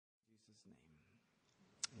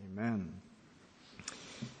Amen.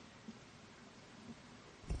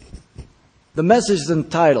 The message is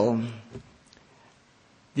entitled,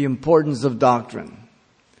 The Importance of Doctrine.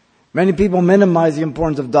 Many people minimize the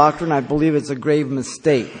importance of doctrine. I believe it's a grave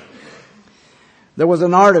mistake. There was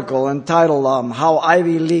an article entitled, How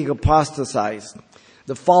Ivy League Apostatized.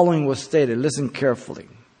 The following was stated. Listen carefully.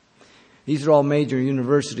 These are all major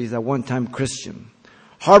universities at one time Christian.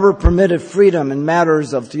 Harvard permitted freedom in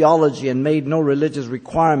matters of theology and made no religious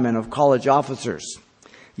requirement of college officers.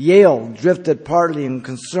 Yale drifted partly in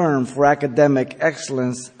concern for academic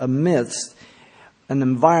excellence amidst an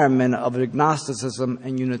environment of agnosticism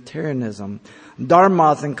and Unitarianism.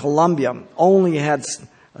 Dartmouth and Columbia only had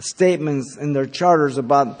statements in their charters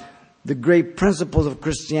about the great principles of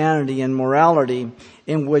Christianity and morality,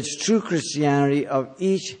 in which true Christianity of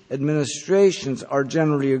each administrations are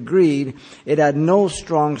generally agreed. It had no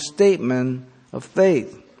strong statement of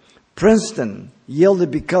faith. Princeton yielded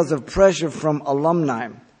because of pressure from alumni.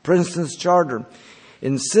 Princeton's charter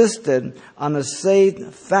insisted on a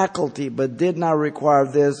saved faculty, but did not require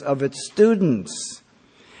this of its students.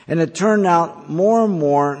 And it turned out more and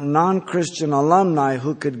more non-Christian alumni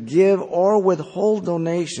who could give or withhold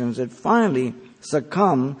donations had finally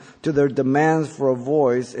succumbed to their demands for a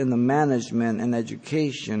voice in the management and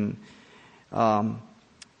education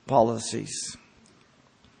policies.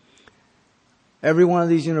 Every one of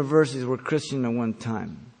these universities were Christian at one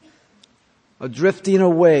time. Drifting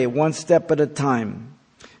away one step at a time.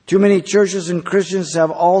 Too many churches and Christians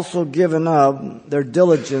have also given up their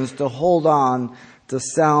diligence to hold on to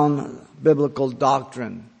sound biblical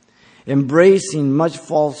doctrine, embracing much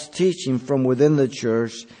false teaching from within the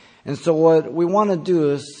church. And so what we want to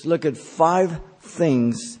do is look at 5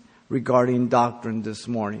 things regarding doctrine this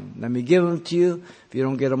morning. Let me give them to you. If you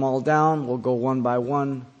don't get them all down, we'll go one by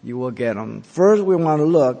one. You will get them. First, we want to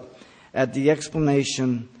look at the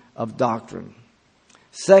explanation of doctrine.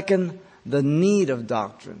 Second, the need of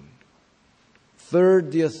doctrine.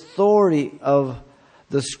 Third, the authority of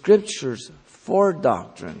the Scriptures for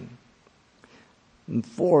doctrine. And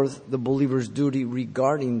fourth, the believer's duty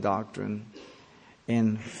regarding doctrine.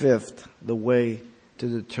 And fifth, the way to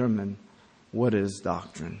determine what is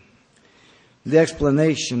doctrine. The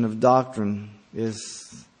explanation of doctrine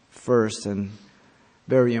is first and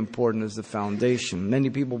very important as the foundation.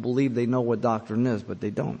 Many people believe they know what doctrine is, but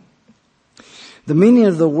they don't. The meaning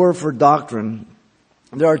of the word for doctrine,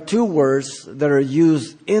 there are 2 words that are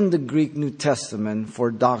used in the Greek New Testament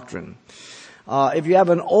for doctrine. If you have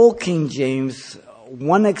an Old King James,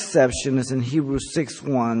 one exception is in Hebrews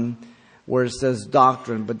 6:1, where it says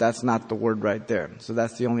doctrine, but that's not the word right there. So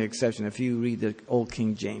that's the only exception if you read the Old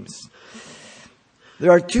King James.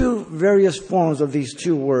 There are 2 various forms of these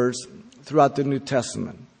 2 words throughout the New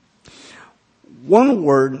Testament. One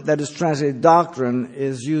word that is translated doctrine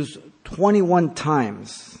is used 21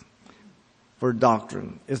 times for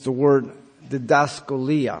doctrine. It's the word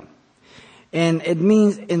didaskalia. And it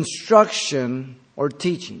means instruction or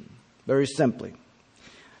teaching, very simply.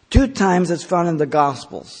 2 times it's found in the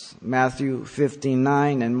Gospels, Matthew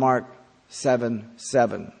 15:9 and Mark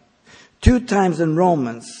 7:7. 2 times in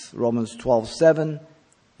Romans 12:7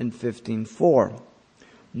 and 15:4.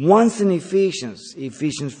 Once in Ephesians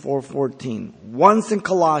 4:14. Once in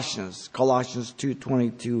Colossians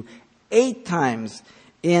 2:22. 8 times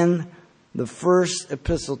in the first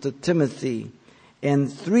epistle to Timothy,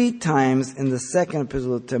 and 3 times in the second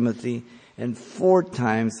epistle to Timothy, and 4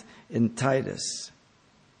 times in Titus.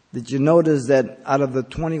 Did you notice that out of the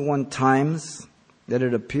 21 times that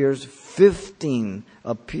it appears, 15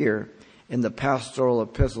 appear in the pastoral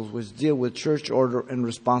epistles, which deal with church order and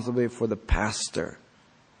responsibility for the pastor?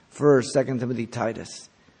 1st, 2nd Timothy, Titus.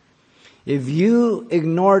 If you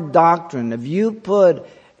ignore doctrine, if you put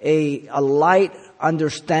a light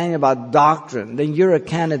understanding about doctrine, then you're a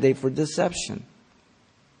candidate for deception.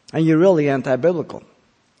 And you're really anti-biblical.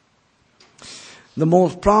 The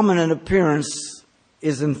most prominent appearance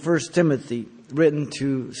is in 1 Timothy, written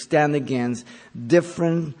to stand against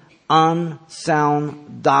different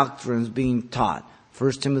unsound doctrines being taught.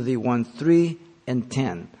 1 Timothy 1:3 and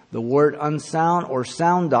 10. The word unsound or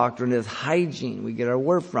sound doctrine is hygiene. We get our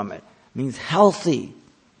word from it. It means healthy.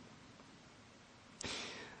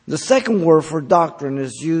 The second word for doctrine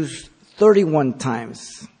is used 31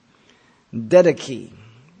 times. Didache.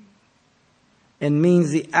 And means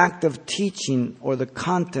the act of teaching or the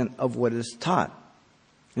content of what is taught.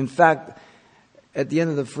 In fact, at the end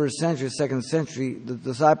of the 1st century, 2nd century, the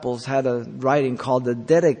disciples had a writing called the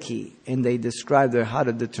Didache, and they described how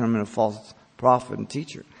to determine a false prophet and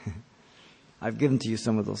teacher. I've given to you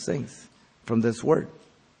some of those things from this word.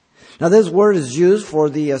 Now this word is used for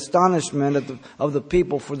the astonishment of the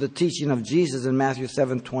people for the teaching of Jesus in Matthew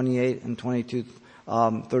 7:28 and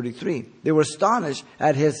 22:33. They were astonished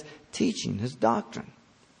at his teaching, his doctrine.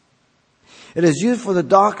 It is used for the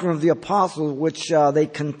doctrine of the apostles, which they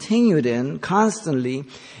continued in constantly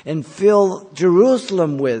and filled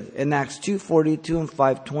Jerusalem with in Acts 2:42 and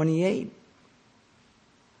 5:28.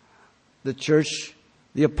 The church,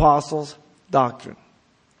 the apostles' doctrine.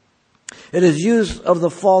 It is used of the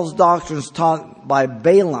false doctrines taught by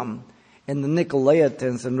Balaam and the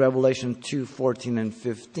Nicolaitans in Revelation 2:14 and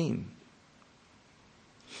 15.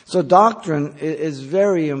 So doctrine is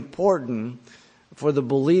very important for the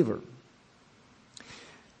believer.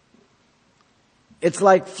 It's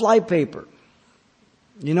like flypaper.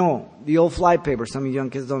 You know, the old flypaper. Some of you young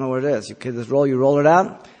kids don't know what it is. You kids you roll it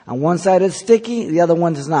out. On one side it's sticky, the other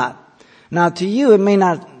one is not. Now to you, it may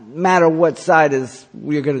not matter what side is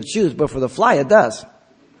you're going to choose, but for the fly, it does.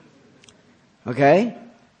 Okay?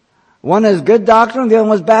 One is good doctrine, the other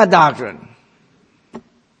one is bad doctrine.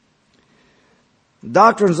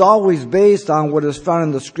 Doctrine is always based on what is found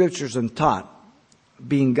in the scriptures and taught,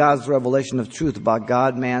 being God's revelation of truth about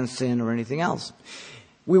God, man, sin, or anything else.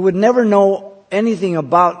 We would never know anything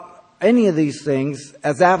about any of these things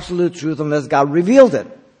as absolute truth unless God revealed it.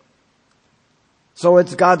 So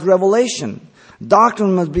it's God's revelation.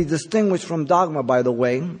 Doctrine must be distinguished from dogma, by the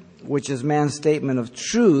way, which is man's statement of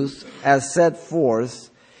truth as set forth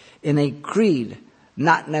in a creed,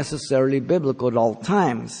 not necessarily biblical at all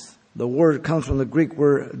times. The word comes from the Greek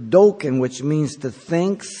word doken, which means to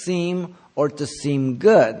think, seem, or to seem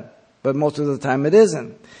good. But most of the time it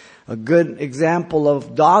isn't. A good example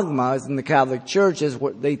of dogma is in the Catholic Church is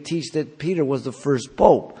what they teach that Peter was the first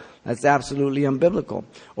pope. That's absolutely unbiblical.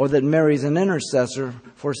 Or that Mary's an intercessor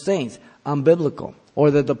for saints. Unbiblical.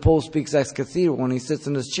 Or that the Pope speaks ex cathedra when he sits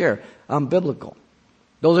in his chair. Unbiblical.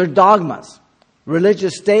 Those are dogmas.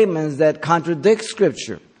 Religious statements that contradict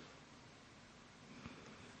Scripture.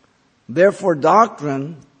 Therefore,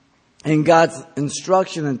 doctrine in God's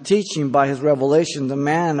instruction and teaching by His revelation to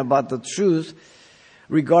man about the truth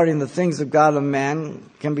regarding the things of God and man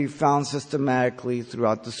can be found systematically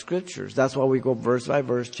throughout the Scriptures. That's why we go verse by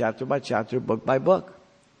verse, chapter by chapter, book by book.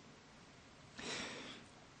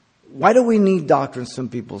 Why do we need doctrine, some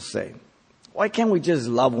people say? Why can't we just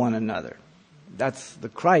love one another? That's the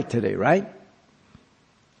cry today, right?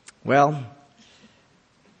 Well,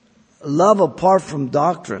 love apart from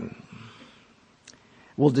doctrine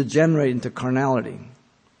will degenerate into carnality,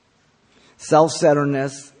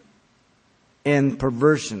 self-centeredness, and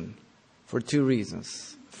perversion for two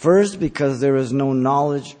reasons. First, because there is no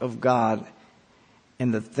knowledge of God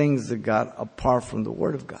and the things of God apart from the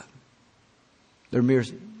Word of God. They're mere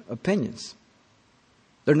opinions.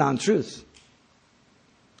 They're non-truths.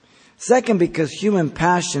 Second, because human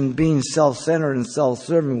passion, being self-centered and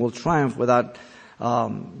self-serving, will triumph without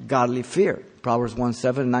godly fear. Proverbs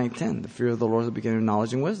 1:7, 9:10. The fear of the Lord is the beginning of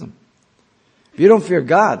knowledge and wisdom. If you don't fear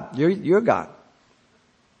God, you're God.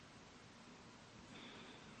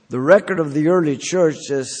 The record of the early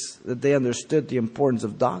church is that they understood the importance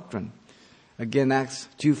of doctrine. Again, Acts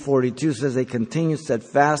 2:42 says they continued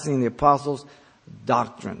steadfastly in the apostles'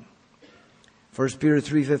 doctrine. 1 Peter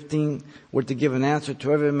 3:15, we're to give an answer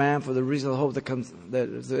to every man for the reason of the hope that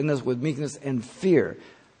is in us with meekness and fear.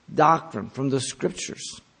 Doctrine from the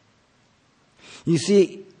Scriptures. You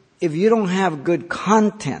see, if you don't have good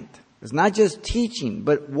content, it's not just teaching,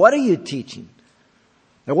 but what are you teaching?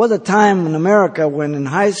 There was a time in America when in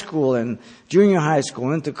high school and junior high school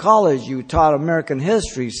and into college you taught American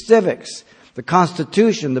history, civics, the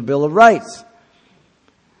Constitution, the Bill of Rights.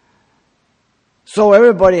 So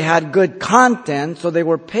everybody had good content, so they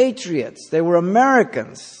were patriots. They were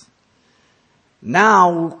Americans.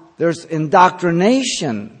 Now there's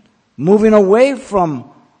indoctrination, moving away from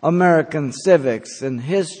American civics and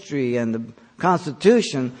history and the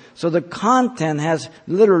Constitution. So the content has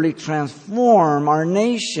literally transformed our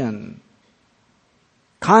nation.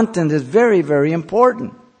 Content is very, very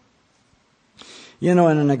important. You know,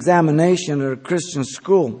 in an examination at a Christian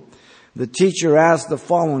school, the teacher asked the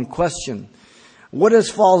following question. What is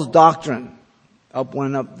false doctrine? Up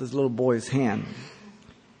went up this little boy's hand.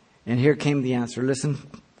 And here came the answer. Listen.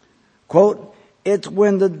 Quote, it's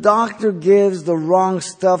when the doctor gives the wrong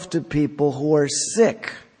stuff to people who are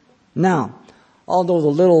sick. Now, although the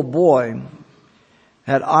little boy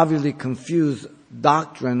had obviously confused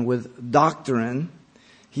doctrine with doctrine,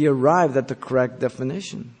 he arrived at the correct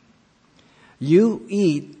definition. You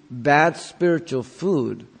eat bad spiritual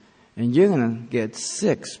food and you're going to get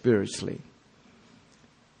sick spiritually.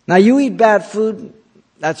 Now you eat bad food,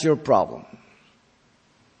 that's your problem.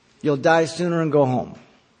 You'll die sooner and go home.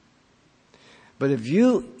 But if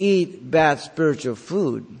you eat bad spiritual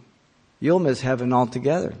food, you'll miss heaven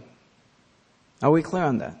altogether. Are we clear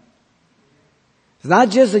on that? It's not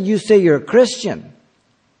just that you say you're a Christian.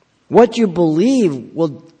 What you believe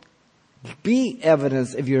will be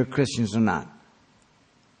evidence if you're a Christian or not.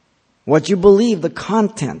 What you believe, the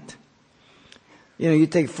content. You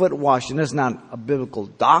take foot washing. That's not a biblical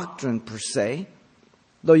doctrine per se,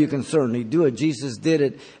 though you can certainly do it. Jesus did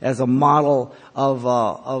it as a model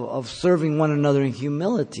of serving one another in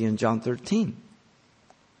humility in John 13.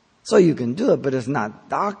 So you can do it, but it's not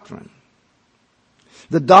doctrine.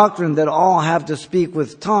 The doctrine that all have to speak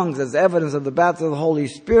with tongues as evidence of the baptism of the Holy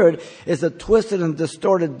Spirit is a twisted and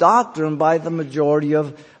distorted doctrine by the majority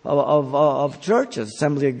of churches,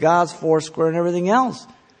 Assembly of God's, Foursquare, and everything else.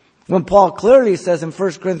 When Paul clearly says in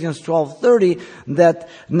 1 Corinthians 12:30 that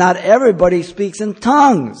not everybody speaks in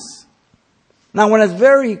tongues. Now, when it's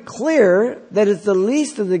very clear that it's the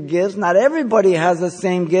least of the gifts, not everybody has the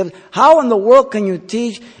same gift, how in the world can you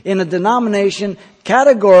teach in a denomination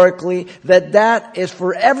categorically that is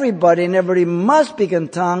for everybody and everybody must speak in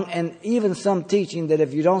tongues, and even some teaching that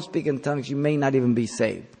if you don't speak in tongues, you may not even be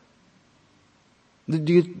saved?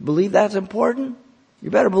 Do you believe that's important?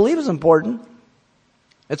 You better believe it's important.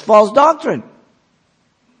 It's false doctrine.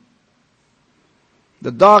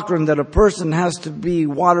 The doctrine that a person has to be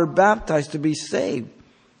water baptized to be saved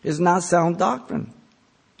is not sound doctrine.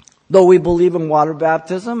 Though we believe in water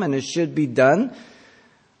baptism and it should be done,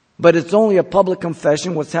 but it's only a public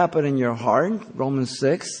confession what's happened in your heart, Romans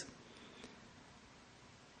 6.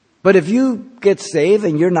 But if you get saved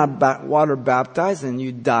and you're not water baptized and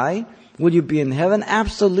you die, will you be in heaven?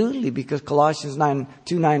 Absolutely, because Colossians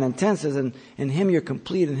 2:9 and 10 says, in Him you're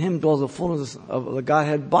complete, in Him dwells the fullness of the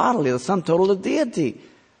Godhead bodily, the sum total of deity.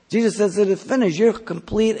 Jesus says it is finished. You're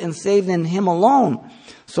complete and saved in Him alone.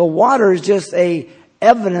 So water is just a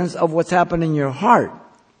evidence of what's happened in your heart.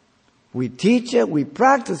 We teach it, we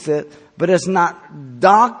practice it, but it's not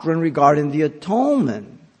doctrine regarding the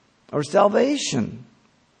atonement or salvation.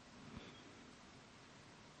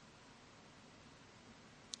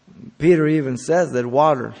 Peter even says that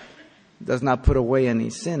water does not put away any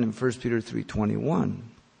sin in 1 Peter 3:21.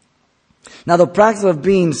 Now the practice of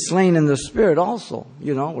being slain in the Spirit also,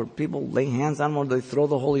 where people lay hands on them or they throw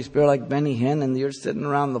the Holy Spirit like Benny Hinn and you're sitting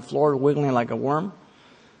around the floor wiggling like a worm.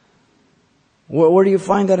 Where do you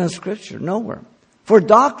find that in Scripture? Nowhere. For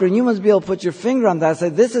doctrine, you must be able to put your finger on that and say,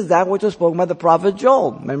 this is that which was spoken by the prophet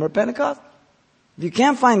Joel. Remember Pentecost? If you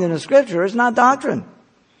can't find it in the Scripture, it's not doctrine.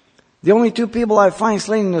 The only two people I find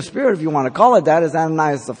slain in the Spirit, if you want to call it that, is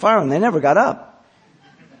Ananias and Sapphira, and they never got up.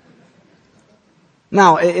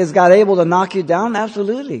 Now, is God able to knock you down?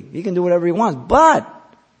 Absolutely. He can do whatever He wants. But,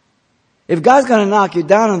 if God's going to knock you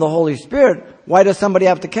down in the Holy Spirit, why does somebody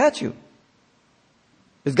have to catch you?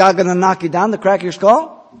 Is God going to knock you down to crack your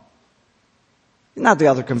skull? Not the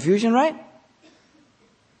other confusion, right?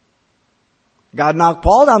 God knocked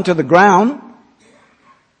Paul down to the ground.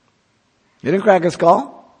 He didn't crack his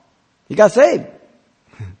skull. He got saved.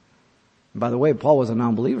 By the way, Paul was a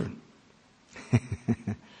non-believer.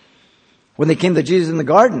 When they came to Jesus in the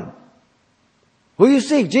garden, who you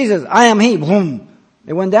seek? Jesus, I am He. Boom.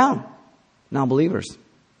 They went down. Non-believers.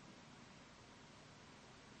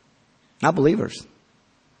 Not believers.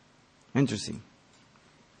 Interesting.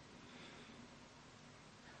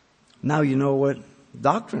 Now you know what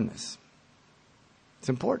doctrine is. It's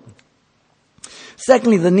important.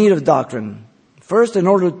 Secondly, the need of doctrine. First, in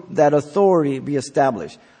order that authority be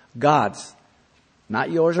established. God's.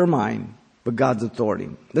 Not yours or mine, but God's authority.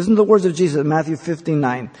 Listen to the words of Jesus in Matthew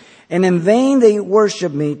 15:9. And in vain they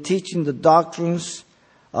worship me, teaching the doctrines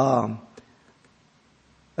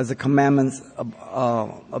as the commandments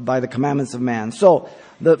by the commandments of man. So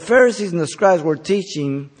the Pharisees and the scribes were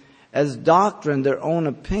teaching as doctrine their own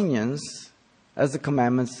opinions as the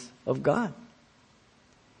commandments of God.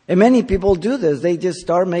 And many people do this. They just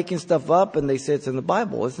start making stuff up and they say it's in the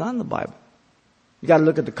Bible. It's not in the Bible. You got to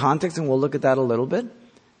look at the context, and we'll look at that a little bit.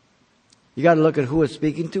 You got to look at who it's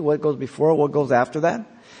speaking to, what goes before, what goes after that.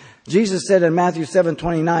 Jesus said in Matthew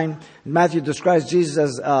 7:29, Matthew describes Jesus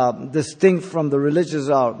as distinct from the religious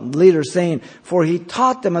leaders, saying, for He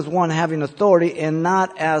taught them as one having authority and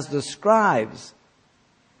not as the scribes.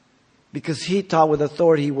 Because He taught with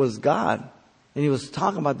authority, He was God. And He was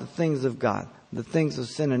talking about the things of God, the things of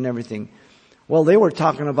sin and everything. Well, they were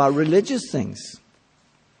talking about religious things.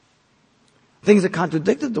 Things that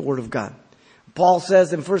contradicted the Word of God. Paul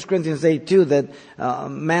says in 1 Corinthians 8:2 that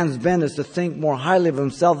man's bent is to think more highly of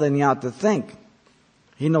himself than he ought to think.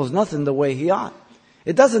 He knows nothing the way he ought.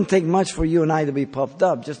 It doesn't take much for you and I to be puffed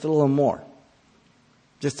up, just a little more.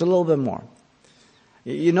 Just a little bit more.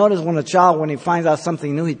 You notice when a child, when he finds out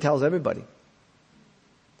something new, he tells everybody.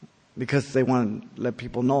 Because they want to let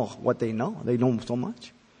people know what they know. They know so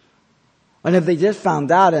much. And if they just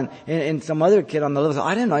found out and some other kid on the level said,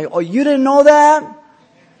 I didn't know. Oh, you didn't know that?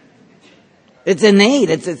 It's innate.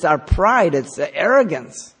 It's our pride. It's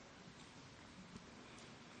arrogance.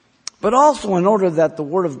 But also in order that the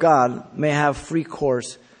Word of God may have free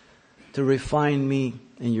course to refine me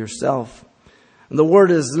and yourself. And the Word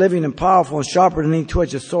is living and powerful and sharper than any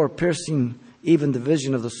two-edged sword, piercing even the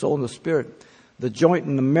vision of the soul and the spirit, the joint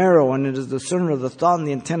and the marrow, and it is the discerner of the thought and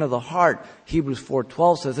the intent of the heart. Hebrews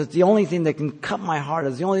 4:12 says it's the only thing that can cut my heart.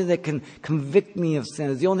 It's the only thing that can convict me of sin.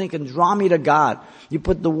 It's the only thing that can draw me to God. You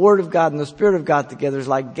put the Word of God and the Spirit of God together, it's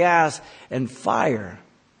like gas and fire.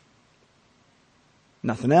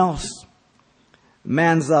 Nothing else.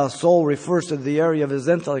 Man's soul refers to the area of his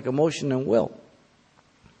intellect, emotion, and will.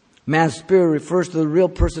 Man's spirit refers to the real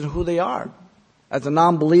person, who they are. As a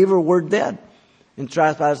non-believer, we're dead in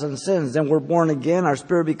trespasses and sins. Then we're born again, our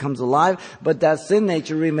spirit becomes alive, but that sin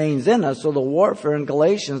nature remains in us. So the warfare in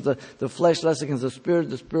Galatians, the flesh lusts against the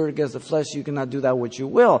spirit against the flesh, you cannot do that which you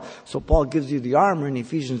will. So Paul gives you the armor in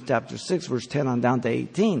Ephesians chapter 6, verse 10 on down to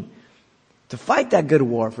 18. To fight that good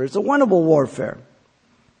warfare. It's a winnable warfare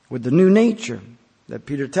with the new nature that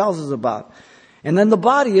Peter tells us about. And then the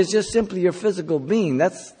body is just simply your physical being.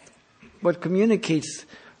 That's what communicates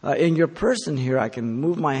in your person here. I can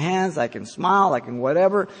move my hands, I can smile, I can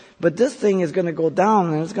whatever. But this thing is going to go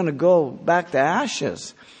down and it's going to go back to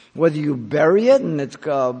ashes. Whether you bury it and it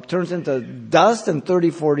turns into dust in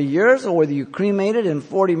 30, 40 years, or whether you cremate it in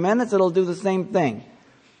 40 minutes, it'll do the same thing.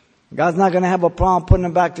 God's not going to have a problem putting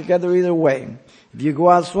it back together either way. If you go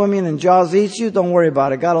out swimming and Jaws eats you, don't worry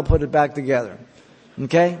about it. God will put it back together.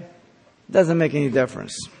 Okay? Doesn't make any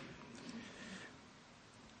difference.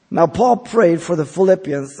 Now, Paul prayed for the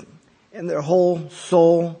Philippians and their whole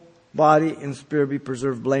soul, body, and spirit be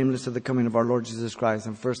preserved blameless to the coming of our Lord Jesus Christ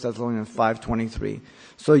in 1 Thessalonians 5:23.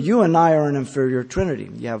 So you and I are an inferior trinity.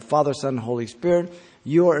 You have Father, Son, and Holy Spirit.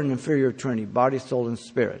 You are an inferior trinity, body, soul, and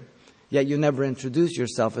spirit. Yet you never introduce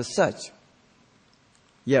yourself as such.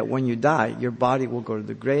 Yet when you die, your body will go to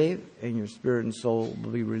the grave and your spirit and soul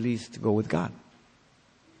will be released to go with God.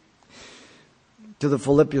 To the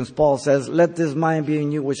Philippians, Paul says, let this mind be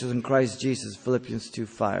in you which is in Christ Jesus, Philippians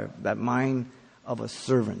 2:5. That mind of a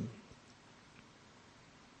servant.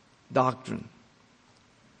 Doctrine.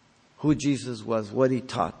 Who Jesus was, what he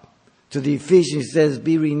taught. To the Ephesians, he says,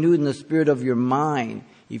 be renewed in the spirit of your mind,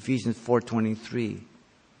 Ephesians 4:23.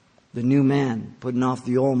 The new man, putting off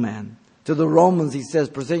the old man. To the Romans, he says,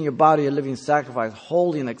 present your body a living sacrifice,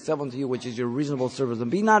 holy and acceptable to you, which is your reasonable service.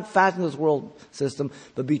 And be not fashioned in this world system,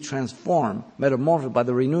 but be transformed, metamorphosed by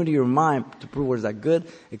the renewing of your mind to prove what is that good,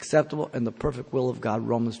 acceptable, and the perfect will of God.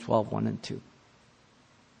 Romans 12:1 and 2.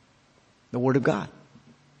 The Word of God.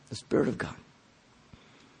 The Spirit of God.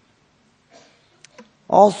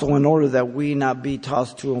 Also, in order that we not be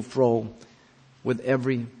tossed to and fro with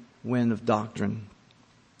every wind of doctrine.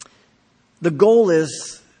 The goal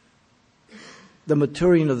is the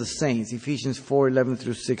maturing of the saints, Ephesians 4:11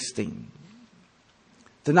 through 16.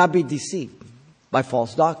 To not be deceived by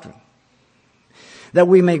false doctrine. That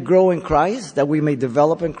we may grow in Christ, that we may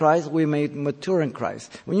develop in Christ, we may mature in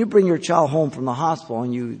Christ. When you bring your child home from the hospital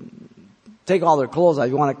and you take all their clothes out,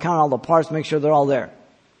 you want to count all the parts, make sure they're all there.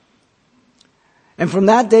 And from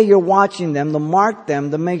that day you're watching them, to mark them,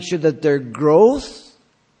 to make sure that their growth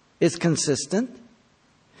is consistent.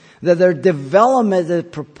 That their development is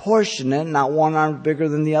proportionate, not one arm bigger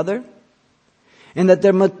than the other. And that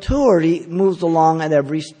their maturity moves along at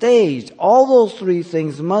every stage. All those three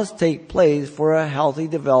things must take place for a healthy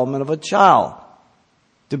development of a child.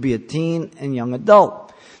 To be a teen and young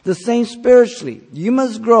adult. The same spiritually. You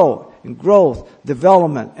must grow in growth,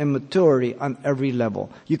 development, and maturity on every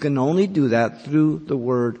level. You can only do that through the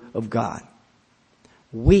Word of God.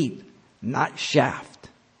 Wheat, not shaft.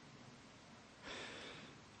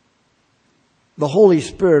 The Holy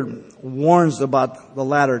Spirit warns about the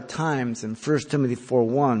latter times in 1 Timothy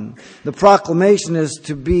 4:1. The proclamation is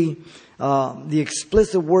to be the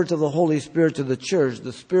explicit words of the Holy Spirit to the church.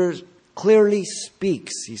 The Spirit clearly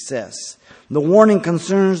speaks, he says. The warning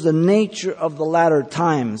concerns the nature of the latter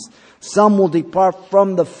times. Some will depart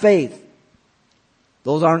from the faith.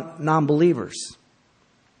 Those aren't non-believers.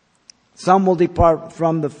 Some will depart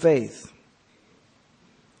from the faith.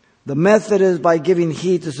 The method is by giving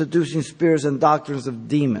heed to seducing spirits and doctrines of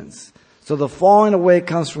demons. So the falling away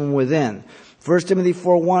comes from within. 1 Timothy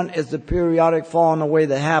 4:1 is the periodic falling away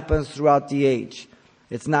that happens throughout the age.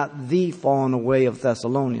 It's not the falling away of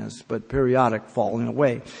Thessalonians, but periodic falling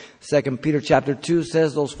away. 2 Peter chapter 2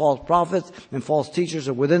 says those false prophets and false teachers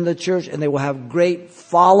are within the church, and they will have great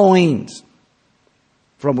followings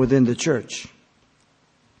from within the church.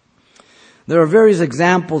 There are various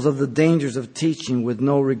examples of the dangers of teaching with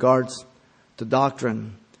no regards to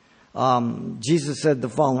doctrine. Jesus said the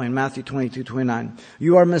following, Matthew 22:29.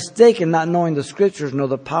 You are mistaken not knowing the scriptures nor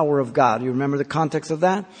the power of God. You remember the context of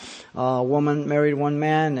that? A woman married one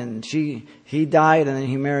man and he died, and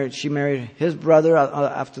then she married his brother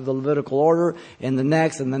after the Levitical order, and the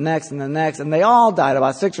next and the next and the next, and they all died,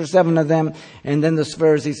 about 6 or 7 of them. And then the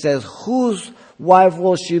Pharisee says, whose wife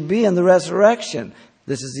will she be in the resurrection?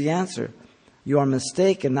 This is the answer. You are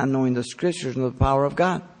mistaken not knowing the scriptures nor the power of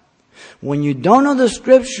God. When you don't know the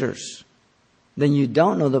scriptures, then you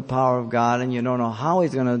don't know the power of God, and you don't know how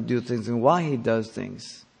He's going to do things and why He does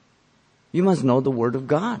things. You must know the Word of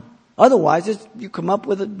God. Otherwise, you come up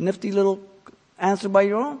with a nifty little answer by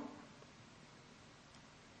your own.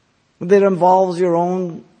 That involves your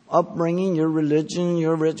own upbringing, your religion,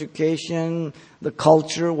 your education, the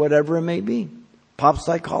culture, whatever it may be. Pop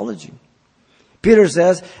psychology. Peter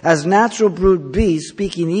says, as natural brute beasts,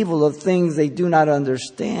 speaking evil of things they do not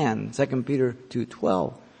understand. 2 Peter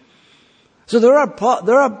 2:12. So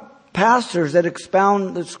there are pastors that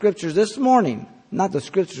expound the scriptures this morning. Not the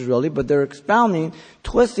scriptures really, but they're expounding,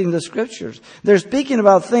 twisting the scriptures. They're speaking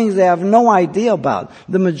about things they have no idea about.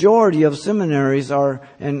 The majority of seminaries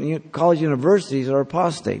and college universities are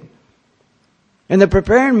apostate. And they're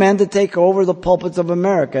preparing men to take over the pulpits of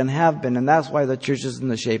America, and have been. And that's why the church is in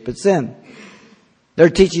the shape it's in. They're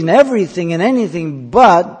teaching everything and anything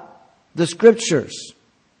but the scriptures.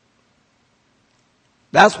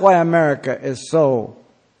 That's why America is so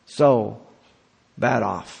bad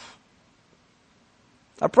off.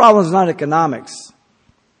 Our problem is not economics.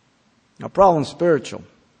 Our problem is spiritual.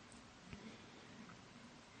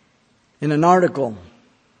 In an article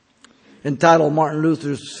entitled Martin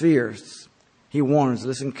Luther's Fears, he warns,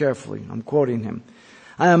 listen carefully, I'm quoting him.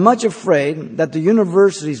 I am much afraid that the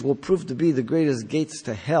universities will prove to be the greatest gates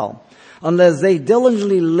to hell unless they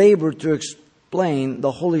diligently labor to explain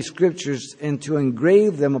the Holy Scriptures and to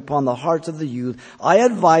engrave them upon the hearts of the youth. I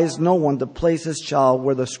advise no one to place his child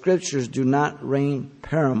where the Scriptures do not reign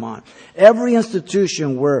paramount. Every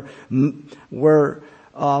institution where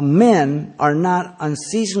men are not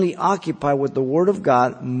unceasingly occupied with the Word of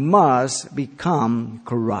God must become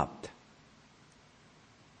corrupt.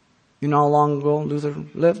 You know how long ago Luther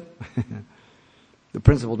lived? The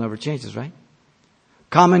principle never changes, right?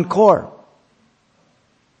 Common Core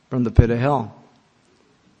from the pit of hell.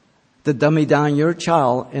 To dummy down your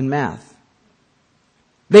child in math.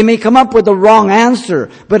 They may come up with the wrong answer,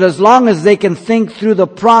 but as long as they can think through the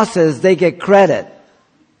process, they get credit.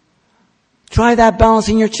 Try that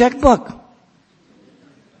balancing your checkbook.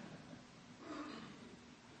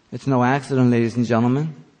 It's no accident, ladies and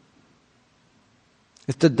gentlemen.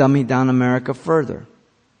 It's to dummy down America further.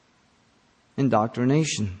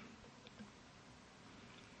 Indoctrination.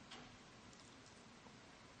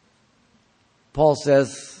 Paul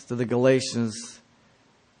says to the Galatians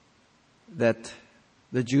that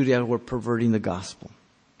the Judaizers were perverting the gospel.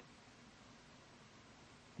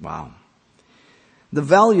 Wow. The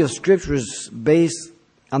value of Scripture is based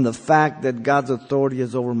on the fact that God's authority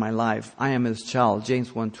is over my life. I am His child. James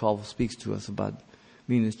 1:12 speaks to us about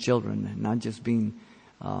being His children, and not just being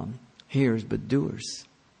hearers, but doers.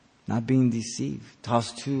 Not being deceived,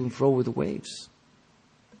 tossed to and fro with the waves.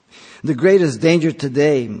 The greatest danger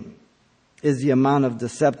today is the amount of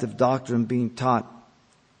deceptive doctrine being taught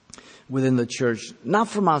within the church, not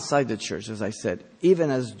from outside the church, as I said.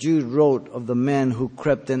 Even as Jude wrote of the men who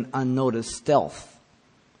crept in unnoticed stealth.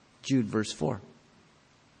 Jude verse 4.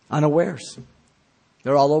 Unawares.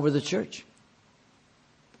 They're all over the church.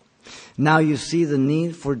 Now you see the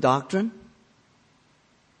need for doctrine?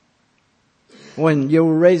 When you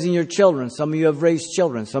were raising your children, some of you have raised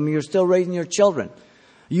children, some of you are still raising your children.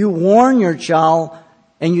 You warn your child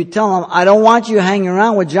and you tell them, I don't want you hanging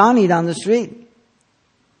around with Johnny down the street.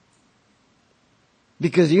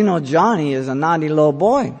 Because you know Johnny is a naughty little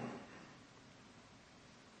boy.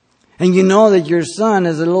 And you know that your son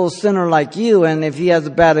is a little sinner like you, and if he has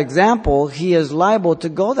a bad example, he is liable to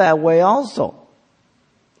go that way also.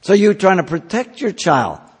 So you're trying to protect your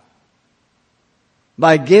child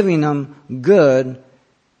by giving them good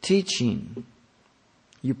teaching.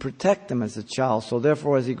 You protect him as a child, so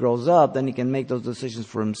therefore as he grows up, then he can make those decisions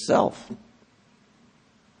for himself.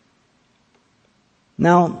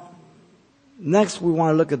 Now, next we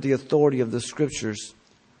want to look at the authority of the Scriptures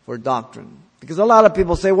for doctrine. Because a lot of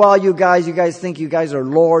people say, well, you guys think you guys are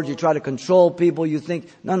Lord. You try to control people. You think,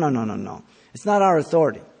 no. It's not our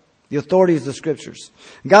authority. The authority is the Scriptures.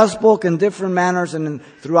 God spoke in different manners and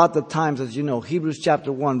throughout the times, as you know. Hebrews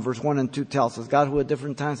chapter 1, verse 1 and 2 tells us, God who at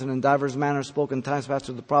different times and in divers manners spoke in times past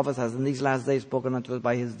to the prophets has in these last days spoken unto us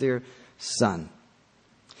by His dear Son.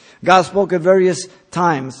 God spoke at various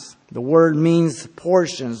times. The word means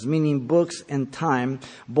portions, meaning books and time,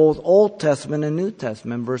 both Old Testament and New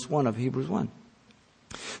Testament, verse 1 of Hebrews 1.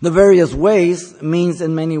 The various ways means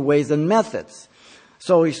in many ways and methods.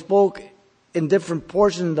 So He spoke in different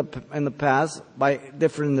portions in the past by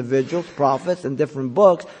different individuals, prophets, and different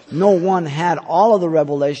books. No one had all of the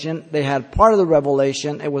revelation. They had part of the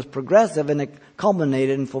revelation. It was progressive and it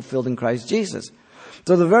culminated and fulfilled in Christ Jesus.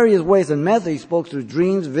 So the various ways and methods, He spoke through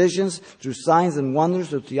dreams, visions, through signs and wonders,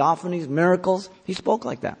 through theophanies, miracles. He spoke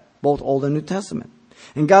like that, both Old and New Testament.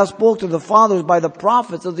 And God spoke to the fathers by the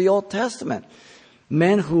prophets of the Old Testament.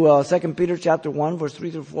 Men who, 2 Peter chapter 1, verse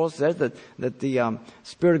 3 through 4 says that the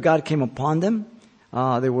Spirit of God came upon them.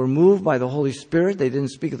 They were moved by the Holy Spirit. They didn't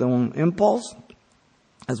speak of their own impulse,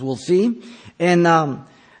 as we'll see. And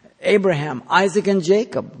Abraham, Isaac, and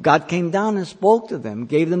Jacob, God came down and spoke to them,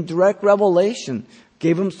 gave them direct revelation,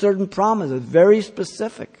 gave them certain promises, very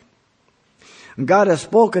specific. And God has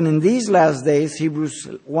spoken in these last days, Hebrews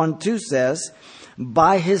 1:2 says,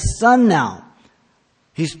 by His Son now.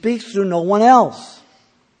 He speaks through no one else.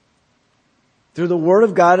 Through the Word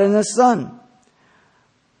of God and His Son.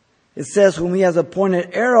 It says, whom He has appointed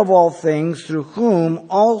heir of all things, through whom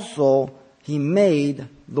also He made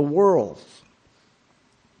the worlds.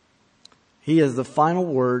 He is the final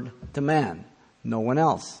word to man. No one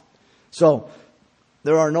else. So,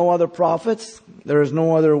 there are no other prophets. There is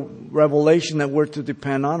no other revelation that we're to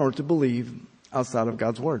depend on or to believe outside of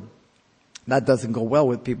God's Word. That doesn't go well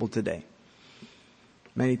with people today.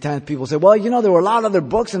 Many times people say, well, there were a lot of other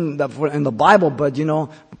books in the Bible, but,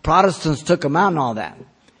 Protestants took them out and all that.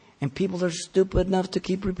 And people are stupid enough to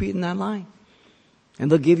keep repeating that lie.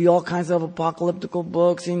 And they'll give you all kinds of apocalyptical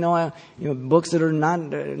books, books that are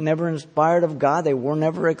never inspired of God. They were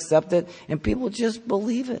never accepted. And people just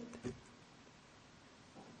believe it.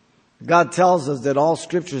 God tells us that all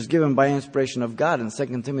Scripture is given by inspiration of God in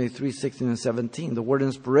 2 Timothy 3:16 and 17. The word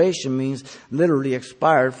inspiration means literally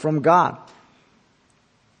expired from God.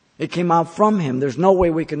 It came out from Him. There's no way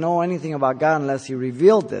we can know anything about God unless He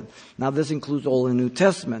revealed it. Now this includes Old and New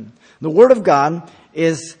Testament. The Word of God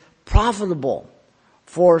is profitable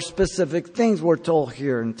for specific things, we're told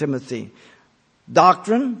here in Timothy.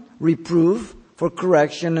 Doctrine, reproof, for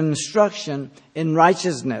correction and instruction in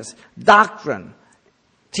righteousness. Doctrine,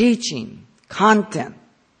 teaching, content,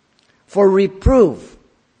 for reproof,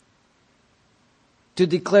 to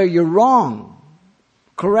declare you're wrong,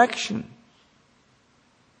 correction.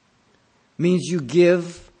 Means you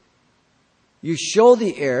show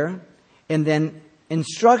the error, and then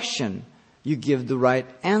instruction, you give the right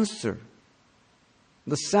answer.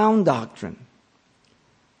 The sound doctrine.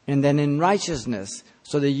 And then in righteousness,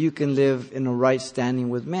 so that you can live in a right standing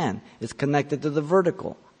with man. It's connected to the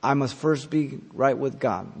vertical. I must first be right with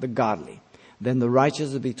God, the godly. Then the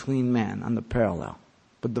righteous is between man on the parallel.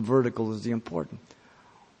 But the vertical is the important.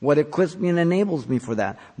 What equips me and enables me for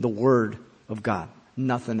that? The Word of God.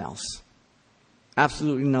 Nothing else.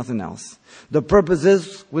 Absolutely nothing else. The purpose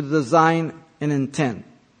is with design and intent,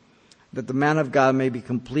 that the man of God may be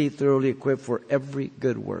complete, thoroughly equipped for every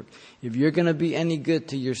good work. If you're going to be any good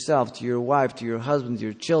to yourself, to your wife, to your husband, to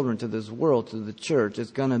your children, to this world, to the church,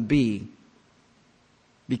 it's going to be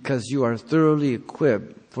because you are thoroughly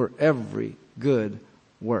equipped for every good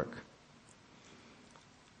work.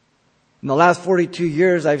 In the last 42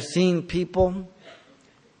 years, I've seen people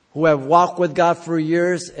who have walked with God for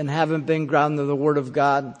years and haven't been grounded in the Word of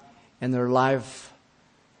God, and their life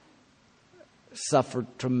suffered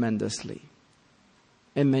tremendously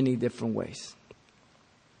in many different ways.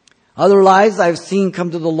 Other lives I've seen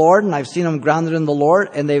come to the Lord, and I've seen them grounded in the Lord,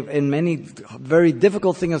 and many very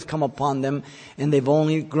difficult things have come upon them, and they've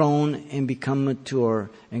only grown and become mature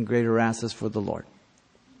and greater assets for the Lord.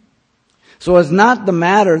 So it's not the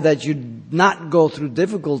matter that you not go through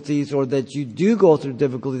difficulties or that you do go through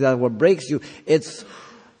difficulties, that's what breaks you. It's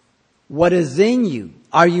what is in you.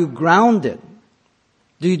 Are you grounded?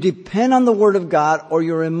 Do you depend on the Word of God or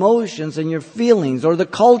your emotions and your feelings or the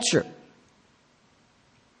culture?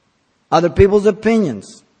 Other people's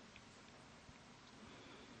opinions?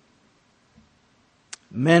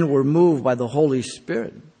 Men were moved by the Holy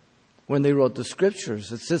Spirit when they wrote the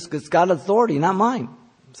Scriptures. It's God's authority, not mine.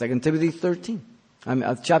 2 Timothy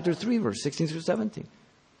chapter 3, verse 16 through 17.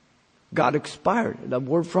 God expired. The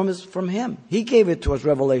word from Him. He gave it to us,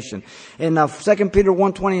 revelation. In 2 Peter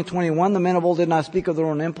 1:20 and 21, the men of old did not speak of their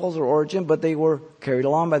own impulse or origin, but they were carried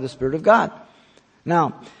along by the Spirit of God.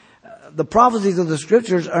 Now, the prophecies of the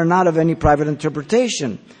Scriptures are not of any private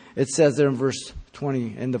interpretation. It says there in verse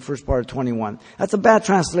 20, in the first part of 21. That's a bad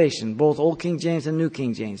translation, both Old King James and New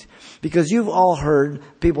King James. Because you've all heard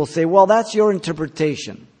people say, well, that's your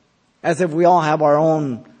interpretation. As if we all have our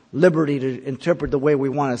own liberty to interpret the way we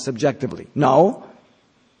want it subjectively. No.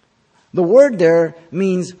 The word there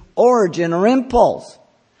means origin or impulse.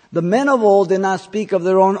 The men of old did not speak of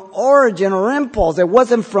their own origin or impulse. It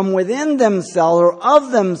wasn't from within themselves or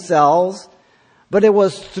of themselves, but it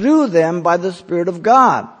was through them by the Spirit of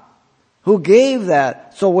God, who gave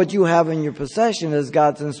that. So what you have in your possession is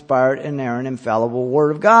God's inspired, inerrant, infallible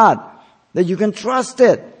Word of God, that you can trust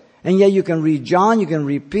it. And yet you can read John, you can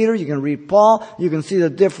read Peter, you can read Paul, you can see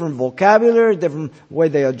the different vocabulary, different way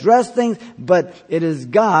they address things, but it is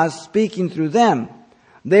God speaking through them.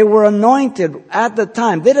 They were anointed at the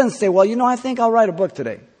time. They didn't say, well, I think I'll write a book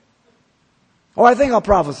today. Or I think I'll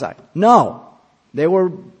prophesy. No. They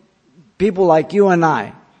were people like you and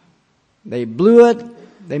I. They blew it.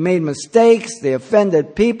 They made mistakes. They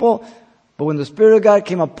offended people. But when the Spirit of God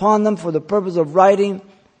came upon them for the purpose of writing,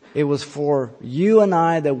 it was for you and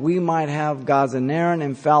I that we might have God's inerrant,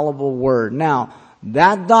 infallible Word. Now,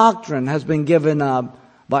 that doctrine has been given up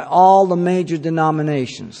by all the major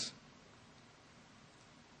denominations,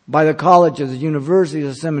 by the colleges, the universities,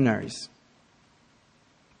 the seminaries.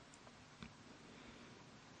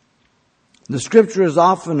 The Scripture is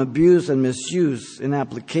often abused and misused in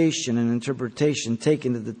application and interpretation,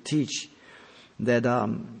 taken to teach that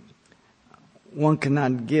one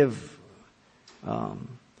cannot give,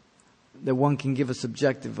 that one can give a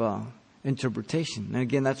subjective interpretation. And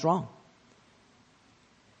again, that's wrong.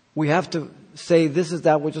 We have to say this is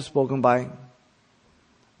that which is spoken by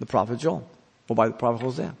the prophet Joel, or by the prophet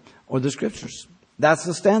Hosea, or the Scriptures. That's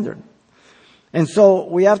the standard. And so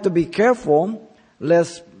we have to be careful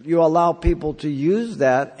lest you allow people to use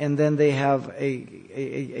that and then they have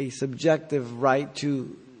a subjective right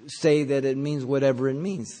to say that it means whatever it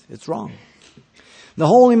means. It's wrong. The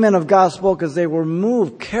holy men of God spoke as they were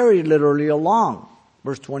moved, carried literally along.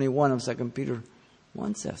 Verse 21 of 2 Peter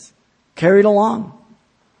 1 says, carried along.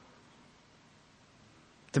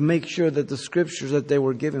 To make sure that the Scriptures that they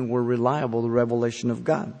were given were reliable, the revelation of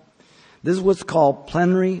God. This is what's called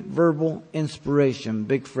plenary verbal inspiration.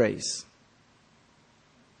 Big phrase.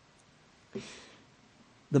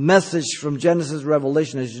 The message from Genesis to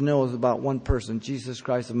Revelation, as you know, is about one person, Jesus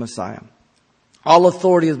Christ the Messiah. All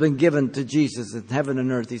authority has been given to Jesus in heaven and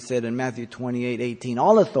earth, he said in Matthew 28:18.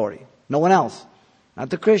 All authority. No one else. Not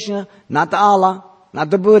to Krishna, not to Allah, not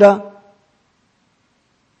to Buddha,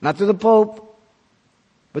 not to the Pope,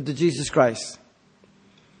 but to Jesus Christ.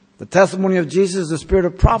 The testimony of Jesus is the spirit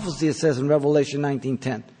of prophecy, it says in Revelation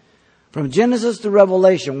 19:10. From Genesis to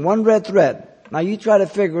Revelation, one red thread. Now you try to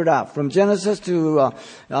figure it out. From Genesis to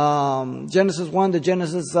Genesis 1 to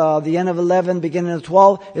Genesis, the end of 11, beginning of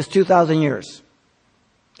 12, is 2,000 years.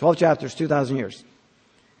 12 chapters, 2,000 years.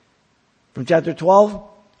 From chapter 12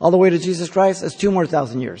 all the way to Jesus Christ, is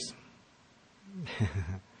 2,000 years.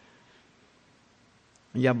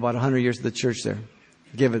 You have about 100 years of the church there.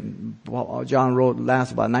 Give it, John wrote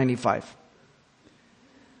last about 95.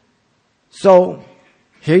 So,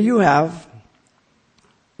 here you have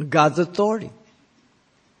God's authority.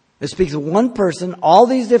 It speaks of one person, all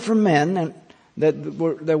these different men that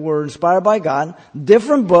were inspired by God,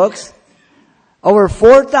 different books, over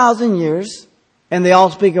 4,000 years, and they all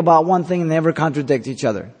speak about one thing and never contradict each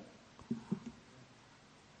other.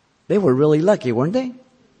 They were really lucky, weren't they?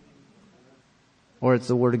 Or it's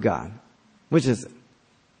the Word of God. Which is it?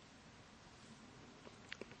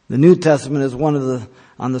 The New Testament is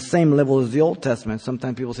on the same level as the Old Testament.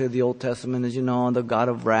 Sometimes people say the Old Testament is, the God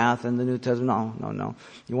of wrath, and the New Testament, no.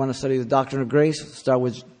 You want to study the doctrine of grace? Start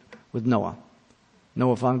with Noah.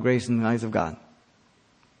 Noah found grace in the eyes of God.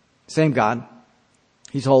 Same God.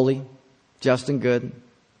 He's holy, just and good.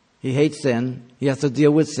 He hates sin. He has to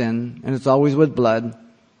deal with sin, and it's always with blood.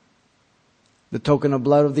 The token of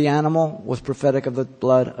blood of the animal was prophetic of the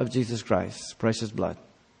blood of Jesus Christ, precious blood.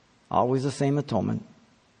 Always the same atonement.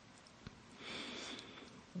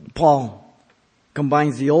 Paul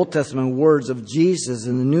combines the Old Testament words of Jesus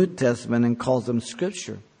in the New Testament and calls them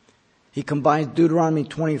Scripture. He combines Deuteronomy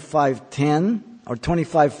 25:10 or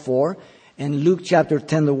 25:4 and Luke chapter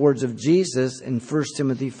 10, the words of Jesus, in 1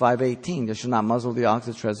 Timothy 5:18. They shall not muzzle the ox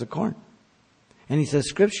that treads the corn. And he says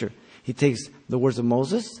Scripture. He takes the words of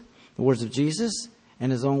Moses, the words of Jesus,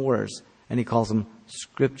 and his own words, and he calls them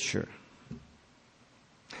Scripture.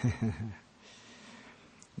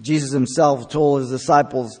 Jesus himself told his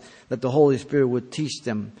disciples that the Holy Spirit would teach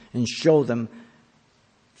them and show them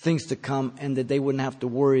things to come, and that they wouldn't have to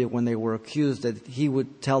worry when they were accused, that he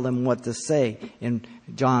would tell them what to say in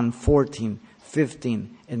John 14,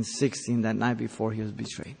 15, and 16, that night before he was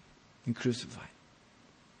betrayed and crucified.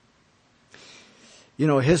 You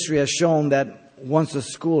know, history has shown that once a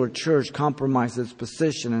school or church compromises its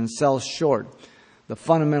position and sells short the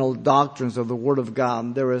fundamental doctrines of the Word of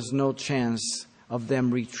God, there is no chance of them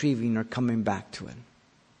retrieving or coming back to it.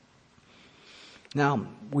 Now,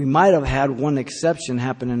 we might have had one exception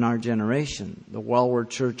happen in our generation, the Wellward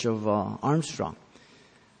Church of Armstrong.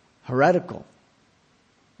 Heretical.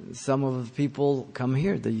 Some of the people come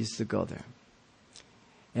here that used to go there.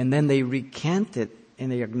 And then they recanted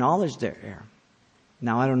and they acknowledged their error.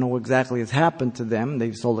 Now, I don't know what exactly has happened to them.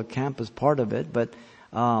 They've sold a camp as part of it. But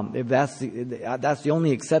if that's the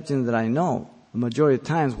only exception that I know. The majority of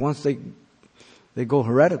times, once they go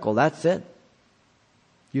heretical, that's it.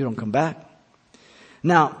 You don't come back.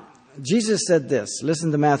 Now, Jesus said this.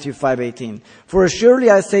 Listen to Matthew 5:18. For assuredly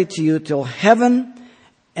I say to you, till heaven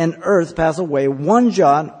and earth pass away, one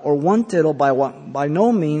jot or one tittle by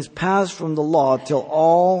no means pass from the law till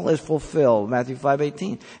all is fulfilled. Matthew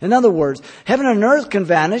 5:18. In other words, heaven and earth can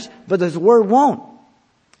vanish, but His word won't.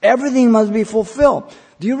 Everything must be fulfilled.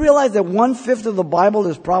 Do you realize that 1/5 of the Bible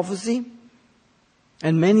is prophecy?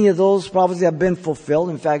 And many of those prophecies have been fulfilled.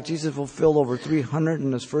 In fact, Jesus fulfilled over 300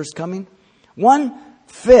 in His first coming.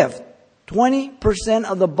 1/5, 20%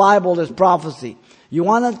 of the Bible is prophecy. You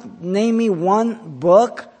want to name me one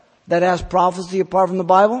book that has prophecy apart from the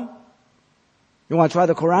Bible? You want to try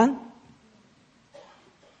the Quran?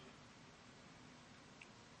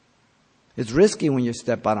 It's risky when you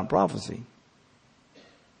step out on prophecy.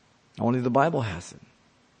 Only the Bible has it.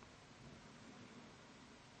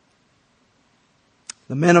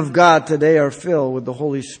 The men of God today are filled with the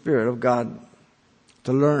Holy Spirit of God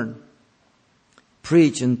to learn,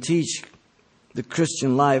 preach, and teach the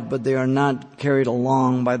Christian life, but they are not carried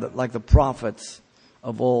along by like the prophets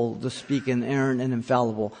of old, to speak inerrant and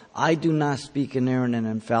infallible. I do not speak inerrant and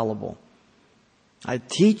infallible. I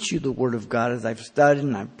teach you the Word of God as I've studied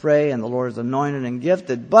and I pray, and the Lord is anointed and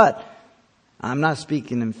gifted, but I'm not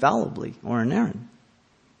speaking infallibly or inerrant.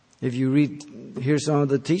 If you hear some of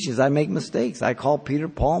the teachings, I make mistakes. I call Peter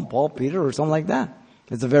Paul and Paul Peter or something like that.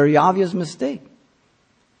 It's a very obvious mistake.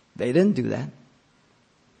 They didn't do that.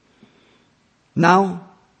 Now,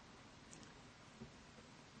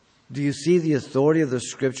 do you see the authority of the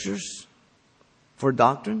Scriptures for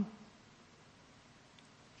doctrine?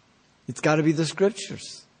 It's got to be the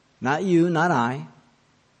Scriptures. Not you, not I,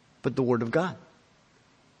 but the Word of God.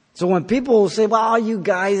 So when people say, well, you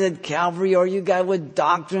guys at Calvary or you guys with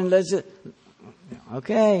doctrine, let's just...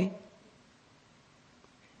 Okay.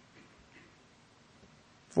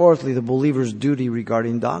 Fourthly, the believer's duty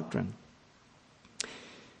regarding doctrine.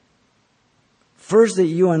 First, that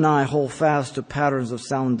you and I hold fast to patterns of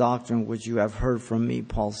sound doctrine which you have heard from me,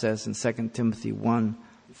 Paul says in 2 Timothy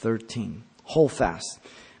 1:13. Hold fast.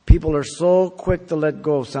 People are so quick to let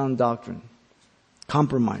go of sound doctrine,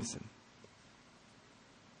 compromise it.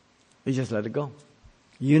 They just let it go.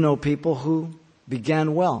 You know people who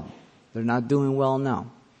began well. They're not doing well now.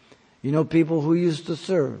 You know people who used to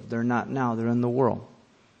serve. They're not now. They're in the world.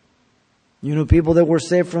 You know people that were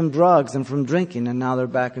saved from drugs and from drinking, and now they're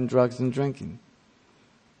back in drugs and drinking.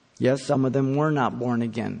 Yes, some of them were not born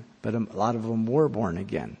again, but a lot of them were born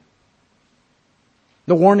again.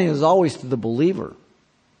 The warning is always to the believer,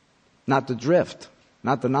 not the drift,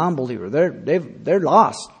 not the non-believer. They're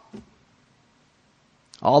lost.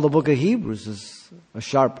 All the book of Hebrews is a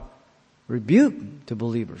sharp rebuke to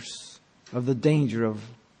believers of the danger of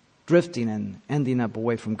drifting and ending up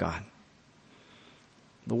away from God.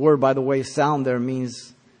 The word, by the way, sound there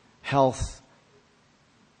means health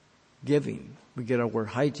giving. We get our word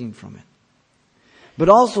hygiene from it. But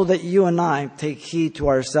also that you and I take heed to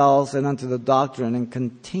ourselves and unto the doctrine and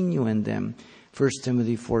continue in them. 1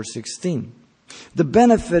 Timothy 4:16. The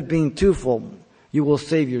benefit being twofold. You will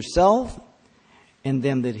save yourself and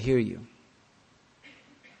them that hear you.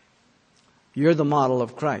 You're the model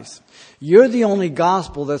of Christ. You're the only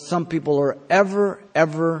gospel that some people are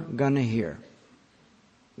ever going to hear.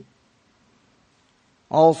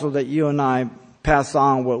 Also that you and I pass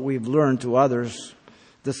on what we've learned to others,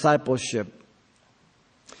 discipleship,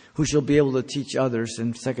 who shall be able to teach others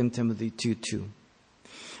in 2 Timothy 2:2.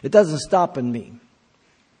 It doesn't stop in me.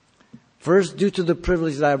 First, due to the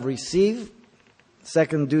privilege that I've received.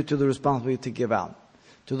 Second, due to the responsibility to give out.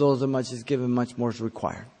 To those that much is given, much more is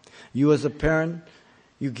required. You as a parent,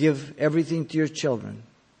 you give everything to your children.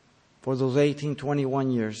 for those 18,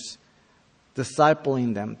 21 years,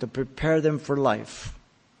 discipling them to prepare them for life,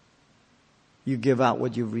 you give out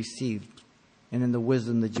what you've received and in the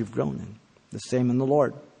wisdom that you've grown in. The same in the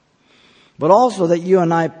Lord. But also that you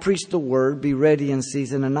and I preach the word, be ready in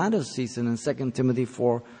season and out of season in 2 Timothy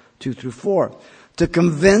 4, 2 through 4. To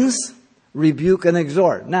convince, rebuke, and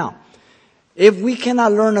exhort. Now, if we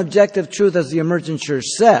cannot learn objective truth as the emergent church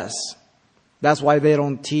says, that's why they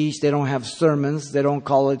don't teach, they don't have sermons, they don't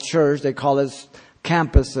call it church, they call it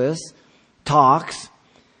campuses, talks,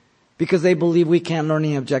 because they believe we can't learn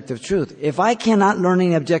any objective truth. If I cannot learn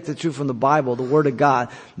any objective truth from the Bible, the Word of God,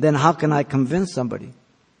 then how can I convince somebody?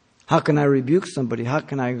 How can I rebuke somebody? How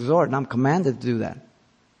can I exhort? And I'm commanded to do that.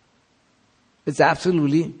 It's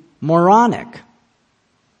absolutely moronic.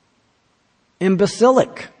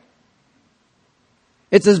 Imbecilic.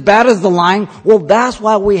 It's as bad as the line, well, that's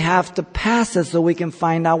why we have to pass it so we can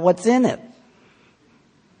find out what's in it.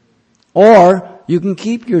 Or you can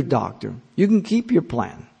keep your doctrine. You can keep your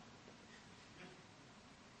plan.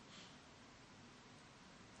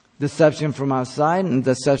 Deception from outside and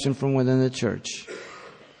deception from within the church.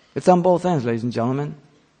 It's on both ends, ladies and gentlemen.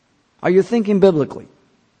 Are you thinking biblically?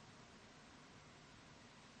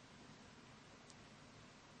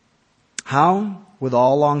 How? With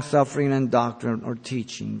all long suffering and doctrine or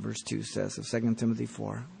teaching, verse 2 says of 2 Timothy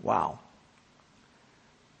 4. Wow.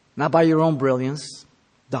 Not by your own brilliance,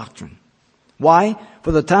 doctrine. Why?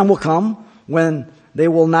 For the time will come when they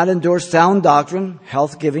will not endure sound doctrine,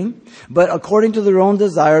 health-giving, but according to their own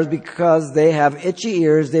desires, because they have itchy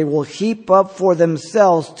ears, they will heap up for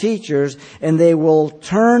themselves teachers, and they will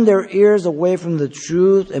turn their ears away from the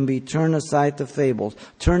truth and be turned aside to fables.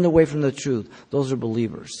 Turned away from the truth. Those are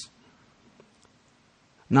believers.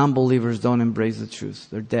 Non-believers don't embrace the truth.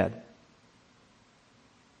 They're dead.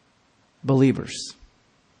 Believers.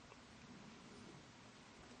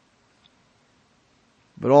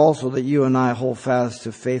 But also that you and I hold fast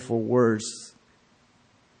to faithful words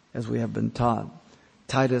as we have been taught.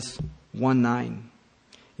 Titus 1:9.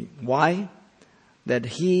 Why? That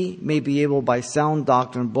he may be able by sound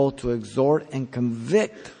doctrine both to exhort and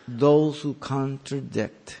convict those who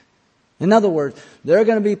contradict. In other words, there are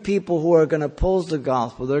going to be people who are going to oppose the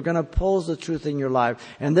gospel. They're going to oppose the truth in your life.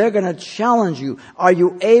 And they're going to challenge you. Are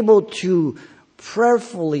you able to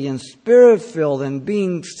prayerfully and spirit-filled and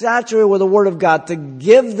being saturated with the Word of God to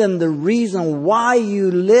give them the reason why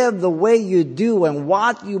you live the way you do and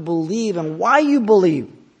what you believe and why you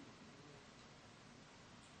believe?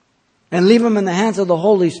 And leave them in the hands of the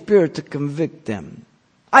Holy Spirit to convict them.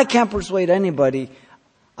 I can't persuade anybody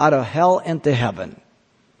out of hell into heaven.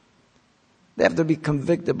 They have to be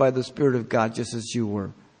convicted by the Spirit of God just as you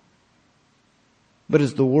were. But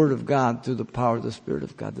it's the Word of God through the power of the Spirit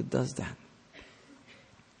of God that does that.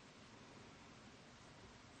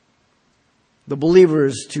 The believer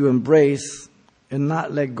is to embrace and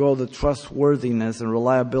not let go of the trustworthiness and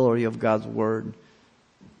reliability of God's Word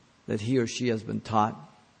that he or she has been taught.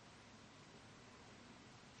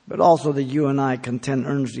 But also that you and I contend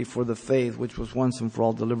earnestly for the faith which was once and for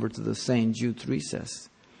all delivered to the saints, Jude 3 says.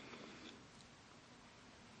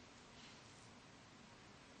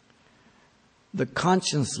 The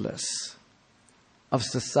conscienceless of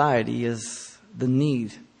society is the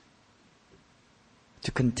need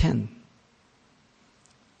to contend.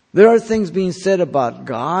 There are things being said about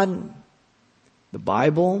God, the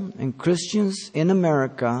Bible, and Christians in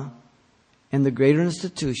America and the greater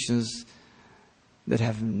institutions that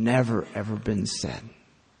have never, ever been said.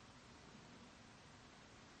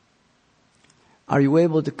 Are you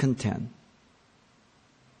able to contend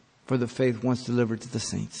for the faith once delivered to the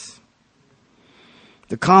saints?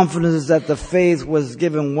 The confidence is that the faith was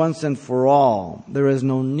given once and for all. There is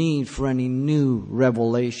no need for any new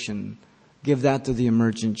revelation. Give that to the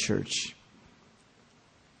emergent church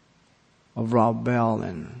of Rob Bell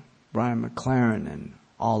and Brian McLaren and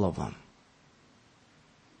all of them.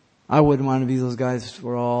 I wouldn't want to be those guys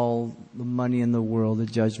for all the money in the world, the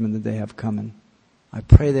judgment that they have coming. I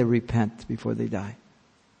pray they repent before they die.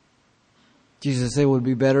 Jesus said it would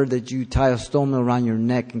be better that you tie a stone around your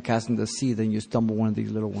neck and cast into the sea than you stumble one of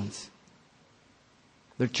these little ones.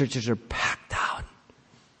 Their churches are packed out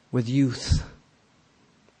with youth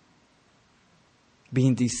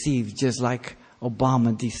being deceived just like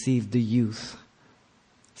Obama deceived the youth.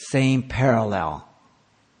 Same parallel.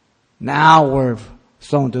 Now we're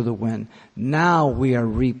sown to the wind. Now we are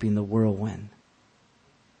reaping the whirlwind.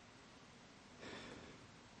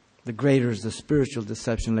 The greater is the spiritual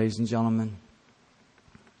deception, ladies and gentlemen.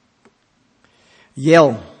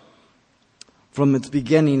 Yale, from its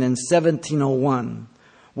beginning in 1701,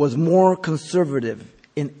 was more conservative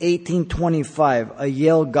In 1825, a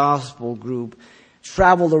Yale gospel group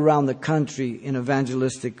traveled around the country in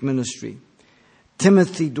evangelistic ministry.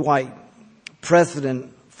 Timothy Dwight,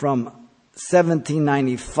 president from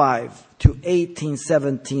 1795 to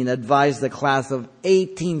 1817, advised the class of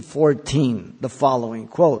 1814 the following,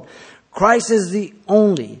 quote, Christ is the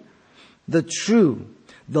only, the true,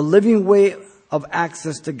 the living way of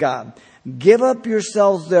access to God. Give up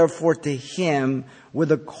yourselves, therefore, to Him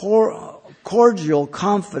with a cordial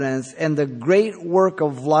confidence, and the great work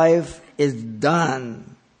of life is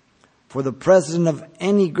done. For the president of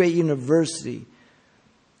any great university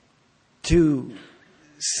to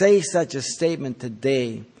say such a statement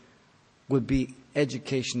today would be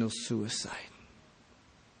educational suicide.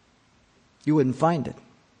 You wouldn't find it.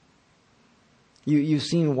 You've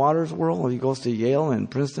seen Waters World, he goes to Yale and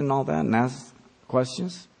Princeton and all that and asks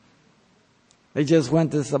questions. They just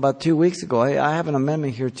went this about 2 weeks ago. I have an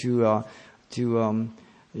amendment here to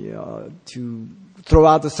throw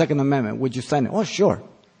out the Second Amendment. Would you sign it? Oh, sure.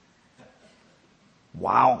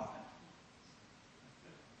 Wow.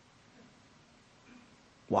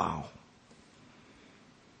 Wow.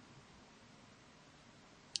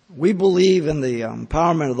 We believe in the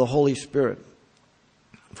empowerment of the Holy Spirit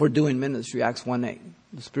for doing ministry, Acts 1:8.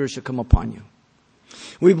 The Spirit shall come upon you.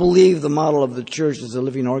 We believe the model of the church is a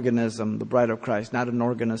living organism, the bride of Christ, not an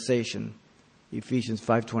organization. Ephesians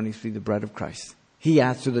 5:23, the bride of Christ. He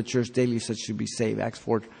adds to the church daily such should be saved. Acts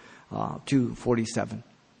 2:47.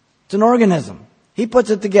 It's an organism. He puts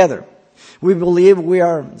it together. We believe we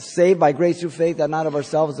are saved by grace through faith, that not of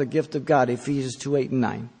ourselves, a gift of God. Ephesians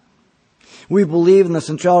 2:8-9. We believe in the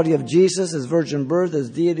centrality of Jesus, His virgin birth, His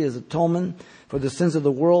deity, His atonement for the sins of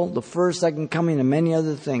the world, the first, second coming, and many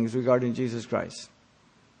other things regarding Jesus Christ.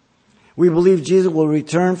 We believe Jesus will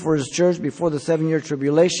return for His church before the 7-year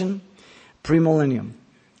tribulation, premillennium.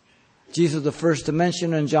 Jesus the first to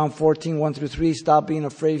mention in John 14:1-3, stop being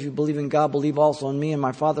afraid. If you believe in God, believe also in me. In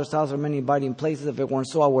my Father's house are many abiding places. If it weren't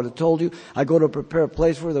so, I would have told you. I go to prepare a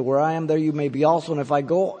place for you, that where I am, there you may be also. And if I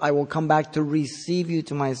go, I will come back to receive you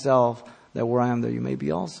to myself, that where I am, there you may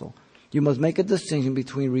be also. You must make a distinction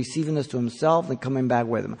between receiving us to Himself and coming back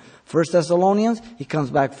with Him. 1 Thessalonians, He comes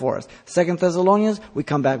back for us. 2 Thessalonians, we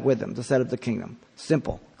come back with Him to set up the kingdom.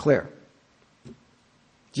 Simple, clear.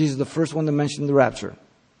 Jesus is the first one to mention the rapture.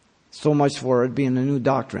 So much for it being a new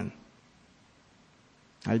doctrine.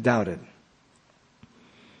 I doubt it.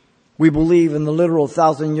 We believe in the literal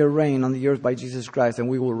 1,000-year reign on the earth by Jesus Christ, and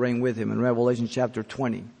we will reign with Him. In Revelation chapter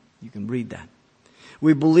 20, you can read that.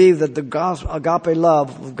 We believe that the agape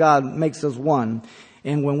love of God makes us one.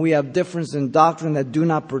 And when we have difference in doctrine that do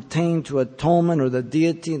not pertain to atonement or the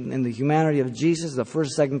deity and the humanity of Jesus, the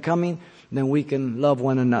first, second coming, then we can love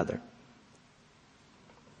one another.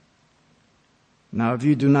 Now, if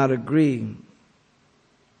you do not agree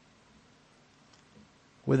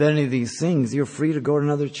with any of these things, you're free to go to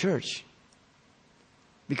another church.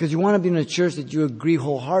 Because you want to be in a church that you agree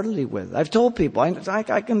wholeheartedly with. I've told people, I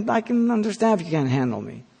can understand if you can't handle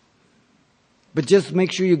me. But just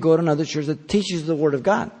make sure you go to another church that teaches the Word of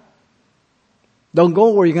God. Don't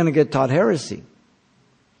go where you're going to get taught heresy.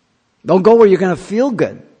 Don't go where you're going to feel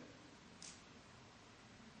good.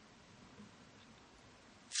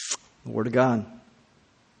 The Word of God.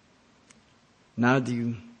 Now do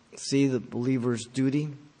you see the believer's duty,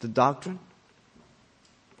 the doctrine?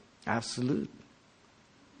 Absolute.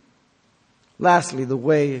 Lastly, the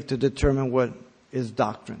way to determine what is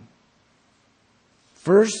doctrine.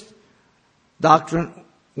 First, doctrine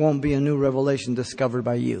won't be a new revelation discovered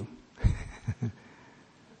by you.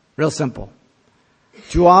 Real simple.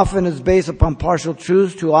 Too often it's based upon partial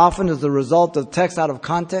truths. Too often is the result of text out of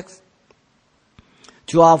context.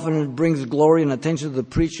 Too often it brings glory and attention to the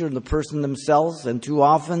preacher and the person themselves. And too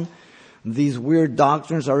often these weird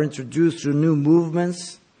doctrines are introduced through new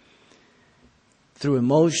movements, through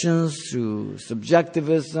emotions, through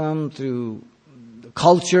subjectivism, through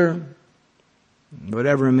culture,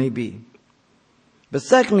 whatever it may be. But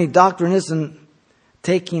secondly, doctrine isn't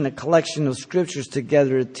taking a collection of scriptures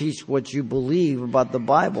together to teach what you believe about the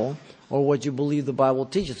Bible or what you believe the Bible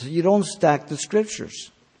teaches. So you don't stack the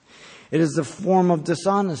scriptures. It is a form of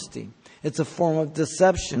dishonesty. It's a form of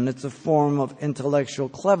deception. It's a form of intellectual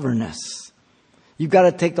cleverness. You've got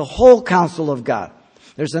to take the whole counsel of God.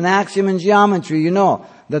 There's an axiom in geometry, you know,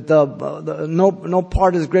 that no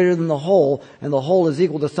part is greater than the whole, and the whole is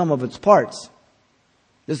equal to some of its parts.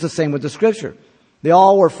 It's the same with the Scripture. They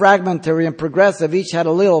all were fragmentary and progressive. Each had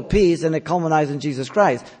a little piece, and it culminates in Jesus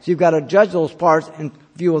Christ. So you've got to judge those parts in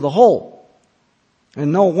view of the whole.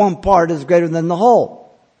 And no one part is greater than the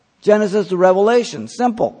whole. Genesis to Revelation.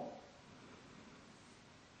 Simple.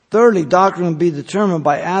 Thirdly, doctrine will be determined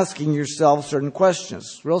by asking yourself certain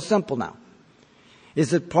questions. Real simple now.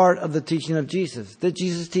 Is it part of the teaching of Jesus? Did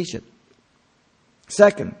Jesus teach it?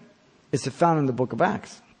 Second, is it found in the book of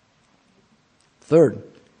Acts? Third,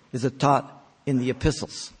 is it taught in the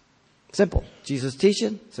epistles? Simple. Jesus teach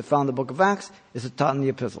it? Is it found in the book of Acts? Is it taught in the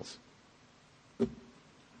epistles?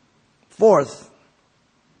 Fourth,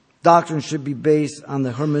 doctrine should be based on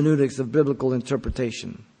the hermeneutics of biblical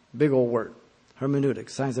interpretation. Big old word.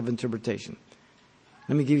 Hermeneutics, science of interpretation.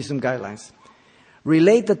 Let me give you some guidelines.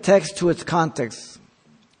 Relate the text to its context,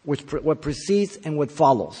 what precedes and what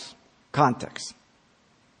follows. Context.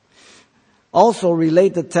 Also,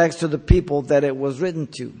 relate the text to the people that it was written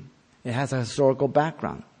to. It has a historical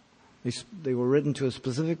background. They were written to a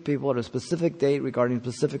specific people at a specific date regarding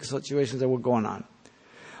specific situations that were going on.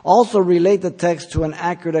 Also, relate the text to an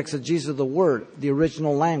accurate exegesis of the word, the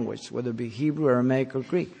original language, whether it be Hebrew, Aramaic, or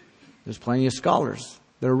Greek. There's plenty of scholars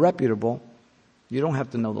that are reputable. You don't have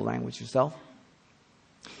to know the language yourself.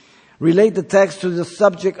 Relate the text to the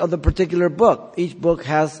subject of the particular book. Each book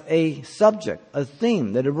has a subject, a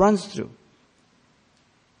theme that it runs through.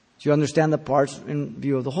 So you understand the parts in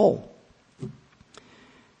view of the whole.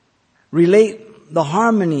 Relate the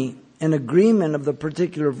harmony and agreement of the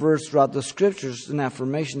particular verse throughout the scriptures in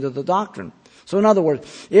affirmation to the doctrine. So in other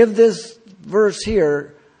words, if this verse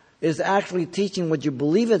here is actually teaching what you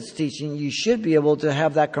believe it's teaching, you should be able to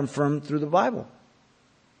have that confirmed through the Bible.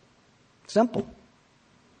 Simple.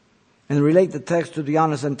 And relate the text to the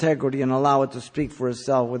honest integrity and allow it to speak for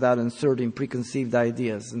itself without inserting preconceived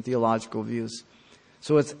ideas and theological views.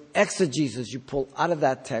 So it's exegesis. You pull out of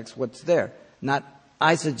that text what's there, not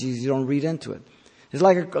eisegesis. You don't read into it. It's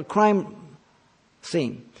like a crime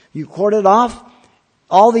scene. You court it off.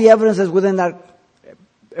 All the evidence is within that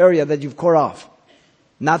area that you've court off.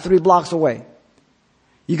 Not 3 blocks away.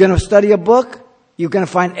 You're going to study a book. You're going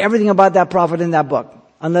to find everything about that prophet in that book.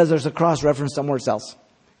 Unless there's a cross-reference somewhere else.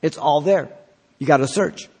 It's all there. You got to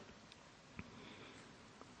search.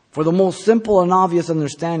 For the most simple and obvious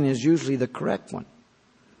understanding is usually the correct one.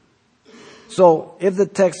 So, if the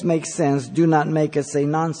text makes sense, do not make it say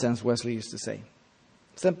nonsense, Wesley used to say.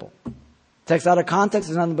 Simple. Text out of context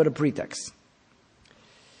is nothing but a pretext.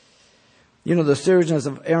 You know, the seriousness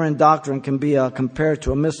of errant doctrine can be compared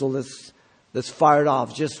to a missile that's fired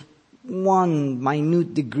off, just one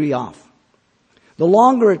minute degree off. The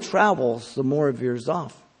longer it travels, the more it veers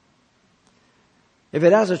off. If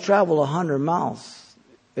it has to travel 100 miles,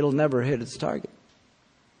 it'll never hit its target.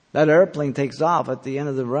 That airplane takes off at the end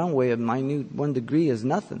of the runway, a minute 1 degree is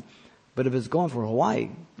nothing. But if it's going for Hawaii,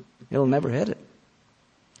 it'll never hit it.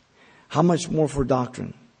 How much more for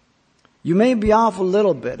doctrine? You may be off a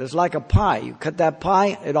little bit. It's like a pie. You cut that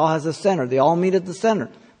pie, it all has a center. They all meet at the center.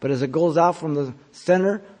 But as it goes out from the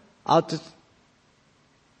center out to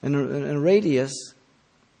in a radius,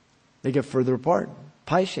 they get further apart.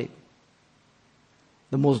 Pie shape.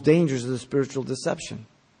 The most dangerous is spiritual deception.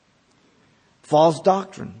 False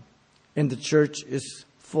doctrine. And the church is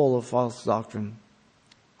full of false doctrine.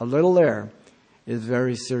 A little error is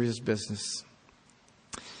very serious business.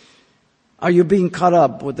 Are you being caught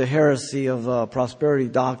up with the heresy of prosperity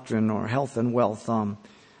doctrine or health and wealth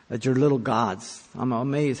at your little gods? I'm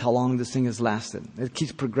amazed how long this thing has lasted. It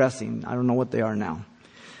keeps progressing. I don't know what they are now.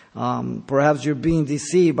 Perhaps you're being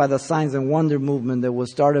deceived by the signs and wonder movement that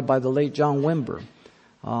was started by the late John Wimber.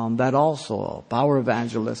 That also, power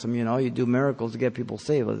evangelism, you do miracles to get people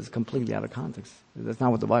saved, but it's completely out of context. That's not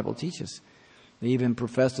what the Bible teaches. They even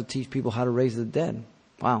profess to teach people how to raise the dead.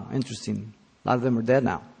 Wow, interesting. A lot of them are dead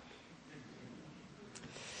now.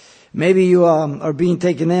 Maybe you are being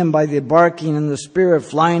taken in by the barking in the Spirit,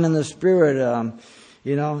 flying in the Spirit,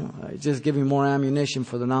 just giving more ammunition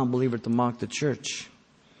for the non-believer to mock the church.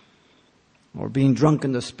 Or being drunk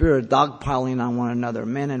in the Spirit, dogpiling on one another,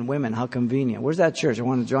 men and women. How convenient. Where's that church? I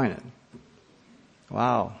want to join it.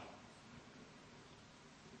 Wow.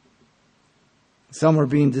 Some are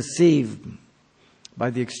being deceived by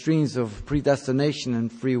the extremes of predestination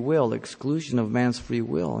and free will, exclusion of man's free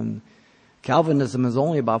will. And Calvinism is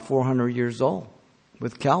only about 400 years old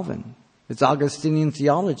with Calvin. It's Augustinian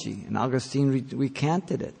theology, and Augustine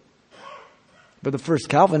recanted it. But the first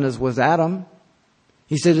Calvinist was Adam.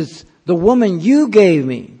 He said, it's the woman you gave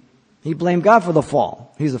me. He blamed God for the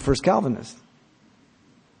fall. He's the first Calvinist.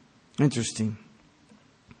 Interesting.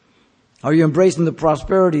 Are you embracing the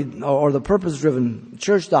prosperity or the purpose-driven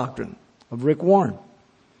church doctrine of Rick Warren?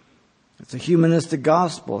 It's a humanistic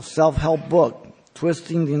gospel, self-help book,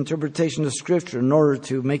 twisting the interpretation of Scripture in order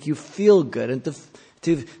to make you feel good and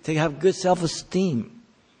to have good self-esteem.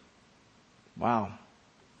 Wow.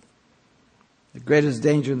 The greatest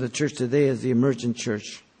danger in the church today is the emergent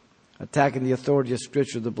church. attacking the authority of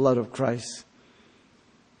Scripture, the blood of Christ,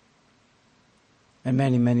 and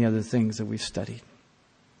many, many other things that we've studied.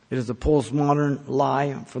 It is a postmodern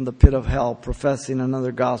lie from the pit of hell, professing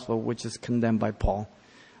another gospel which is condemned by Paul.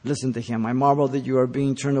 Listen to him. I marvel that you are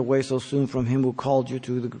being turned away so soon from him who called you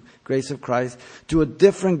to the grace of Christ, to a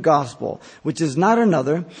different gospel, which is not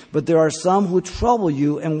another, but there are some who trouble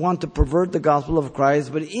you and want to pervert the gospel of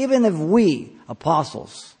Christ. But even if we,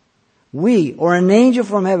 apostles, we or an angel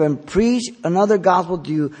from heaven preach another gospel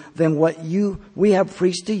to you than what we have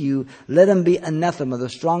preached to you, let him be anathema, the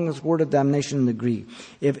strongest word of damnation in the Greek.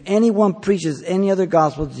 If anyone preaches any other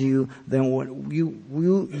gospel to you than what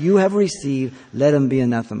you have received, let him be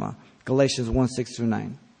anathema. Galatians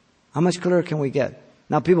 1:6-9. How much clearer can we get?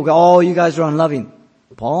 Now people go, oh, you guys are unloving.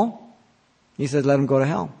 Paul? He says, let them go to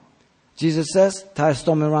hell. Jesus says, tie a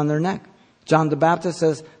stone around their neck. John the Baptist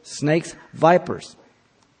says, snakes, vipers.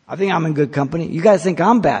 I think I'm in good company. You guys think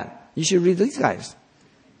I'm bad. You should read these guys.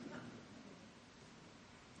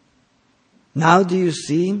 Now do you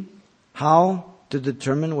see how to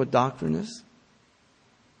determine what doctrine is?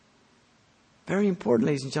 Very important,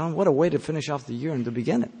 ladies and gentlemen. What a way to finish off the year and to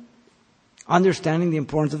begin it. Understanding the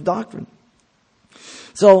importance of doctrine.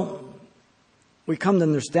 So, we come to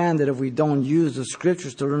understand that if we don't use the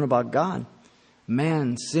Scriptures to learn about God,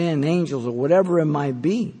 man, sin, angels, or whatever it might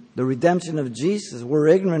be, the redemption of Jesus, we're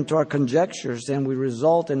ignorant to our conjectures and we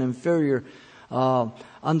result in inferior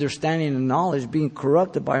understanding and knowledge, being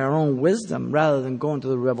corrupted by our own wisdom rather than going to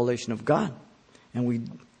the revelation of God. And we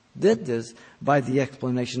did this by the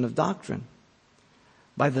explanation of doctrine,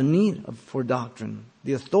 by the need for doctrine,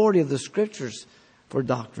 the authority of the Scriptures for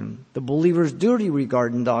doctrine, the believer's duty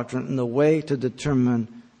regarding doctrine, and the way to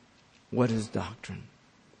determine what is doctrine.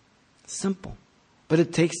 Simple. But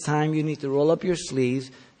it takes time. You need to roll up your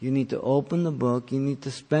sleeves. You need to open the book. You need to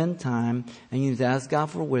spend time. And you need to ask God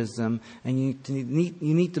for wisdom. And you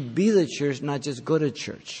need to be the church, not just go to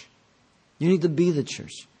church. You need to be the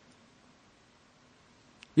church.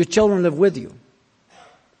 Your children live with you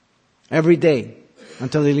every day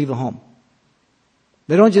until they leave the home.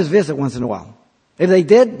 They don't just visit once in a while. If they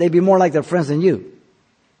did, they'd be more like their friends than you.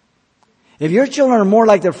 If your children are more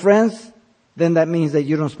like their friends, then that means that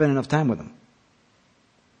you don't spend enough time with them.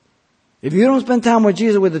 If you don't spend time with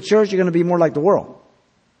Jesus, with the church, you're going to be more like the world.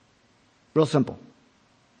 Real simple.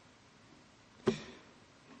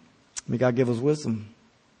 May God give us wisdom.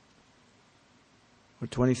 For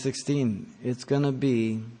 2016, it's going to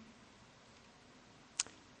be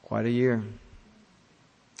quite a year.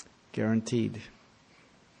 Guaranteed.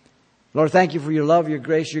 Lord, thank you for your love, your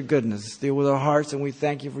grace, your goodness. Deal with our hearts, and we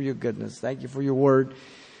thank you for your goodness. Thank you for your word.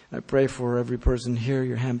 I pray for every person here,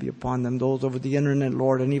 your hand be upon them, those over the internet,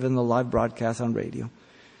 Lord, and even the live broadcast on radio.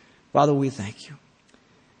 Father, we thank you.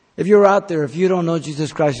 If you're out there, if you don't know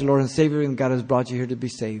Jesus Christ, your Lord and Savior, and God has brought you here to be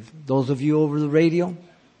saved, those of you over the radio,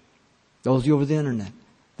 those of you over the internet,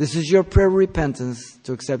 this is your prayer of repentance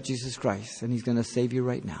to accept Jesus Christ, and He's going to save you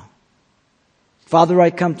right now. Father, I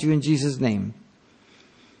come to you in Jesus' name.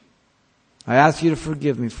 I ask you to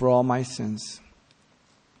forgive me for all my sins.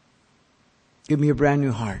 Give me a brand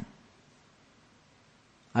new heart.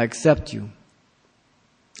 I accept you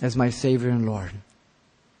as my Savior and Lord.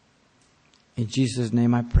 In Jesus'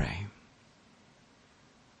 name I pray.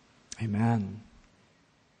 Amen.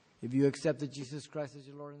 If you accepted Jesus Christ as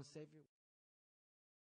your Lord and Savior,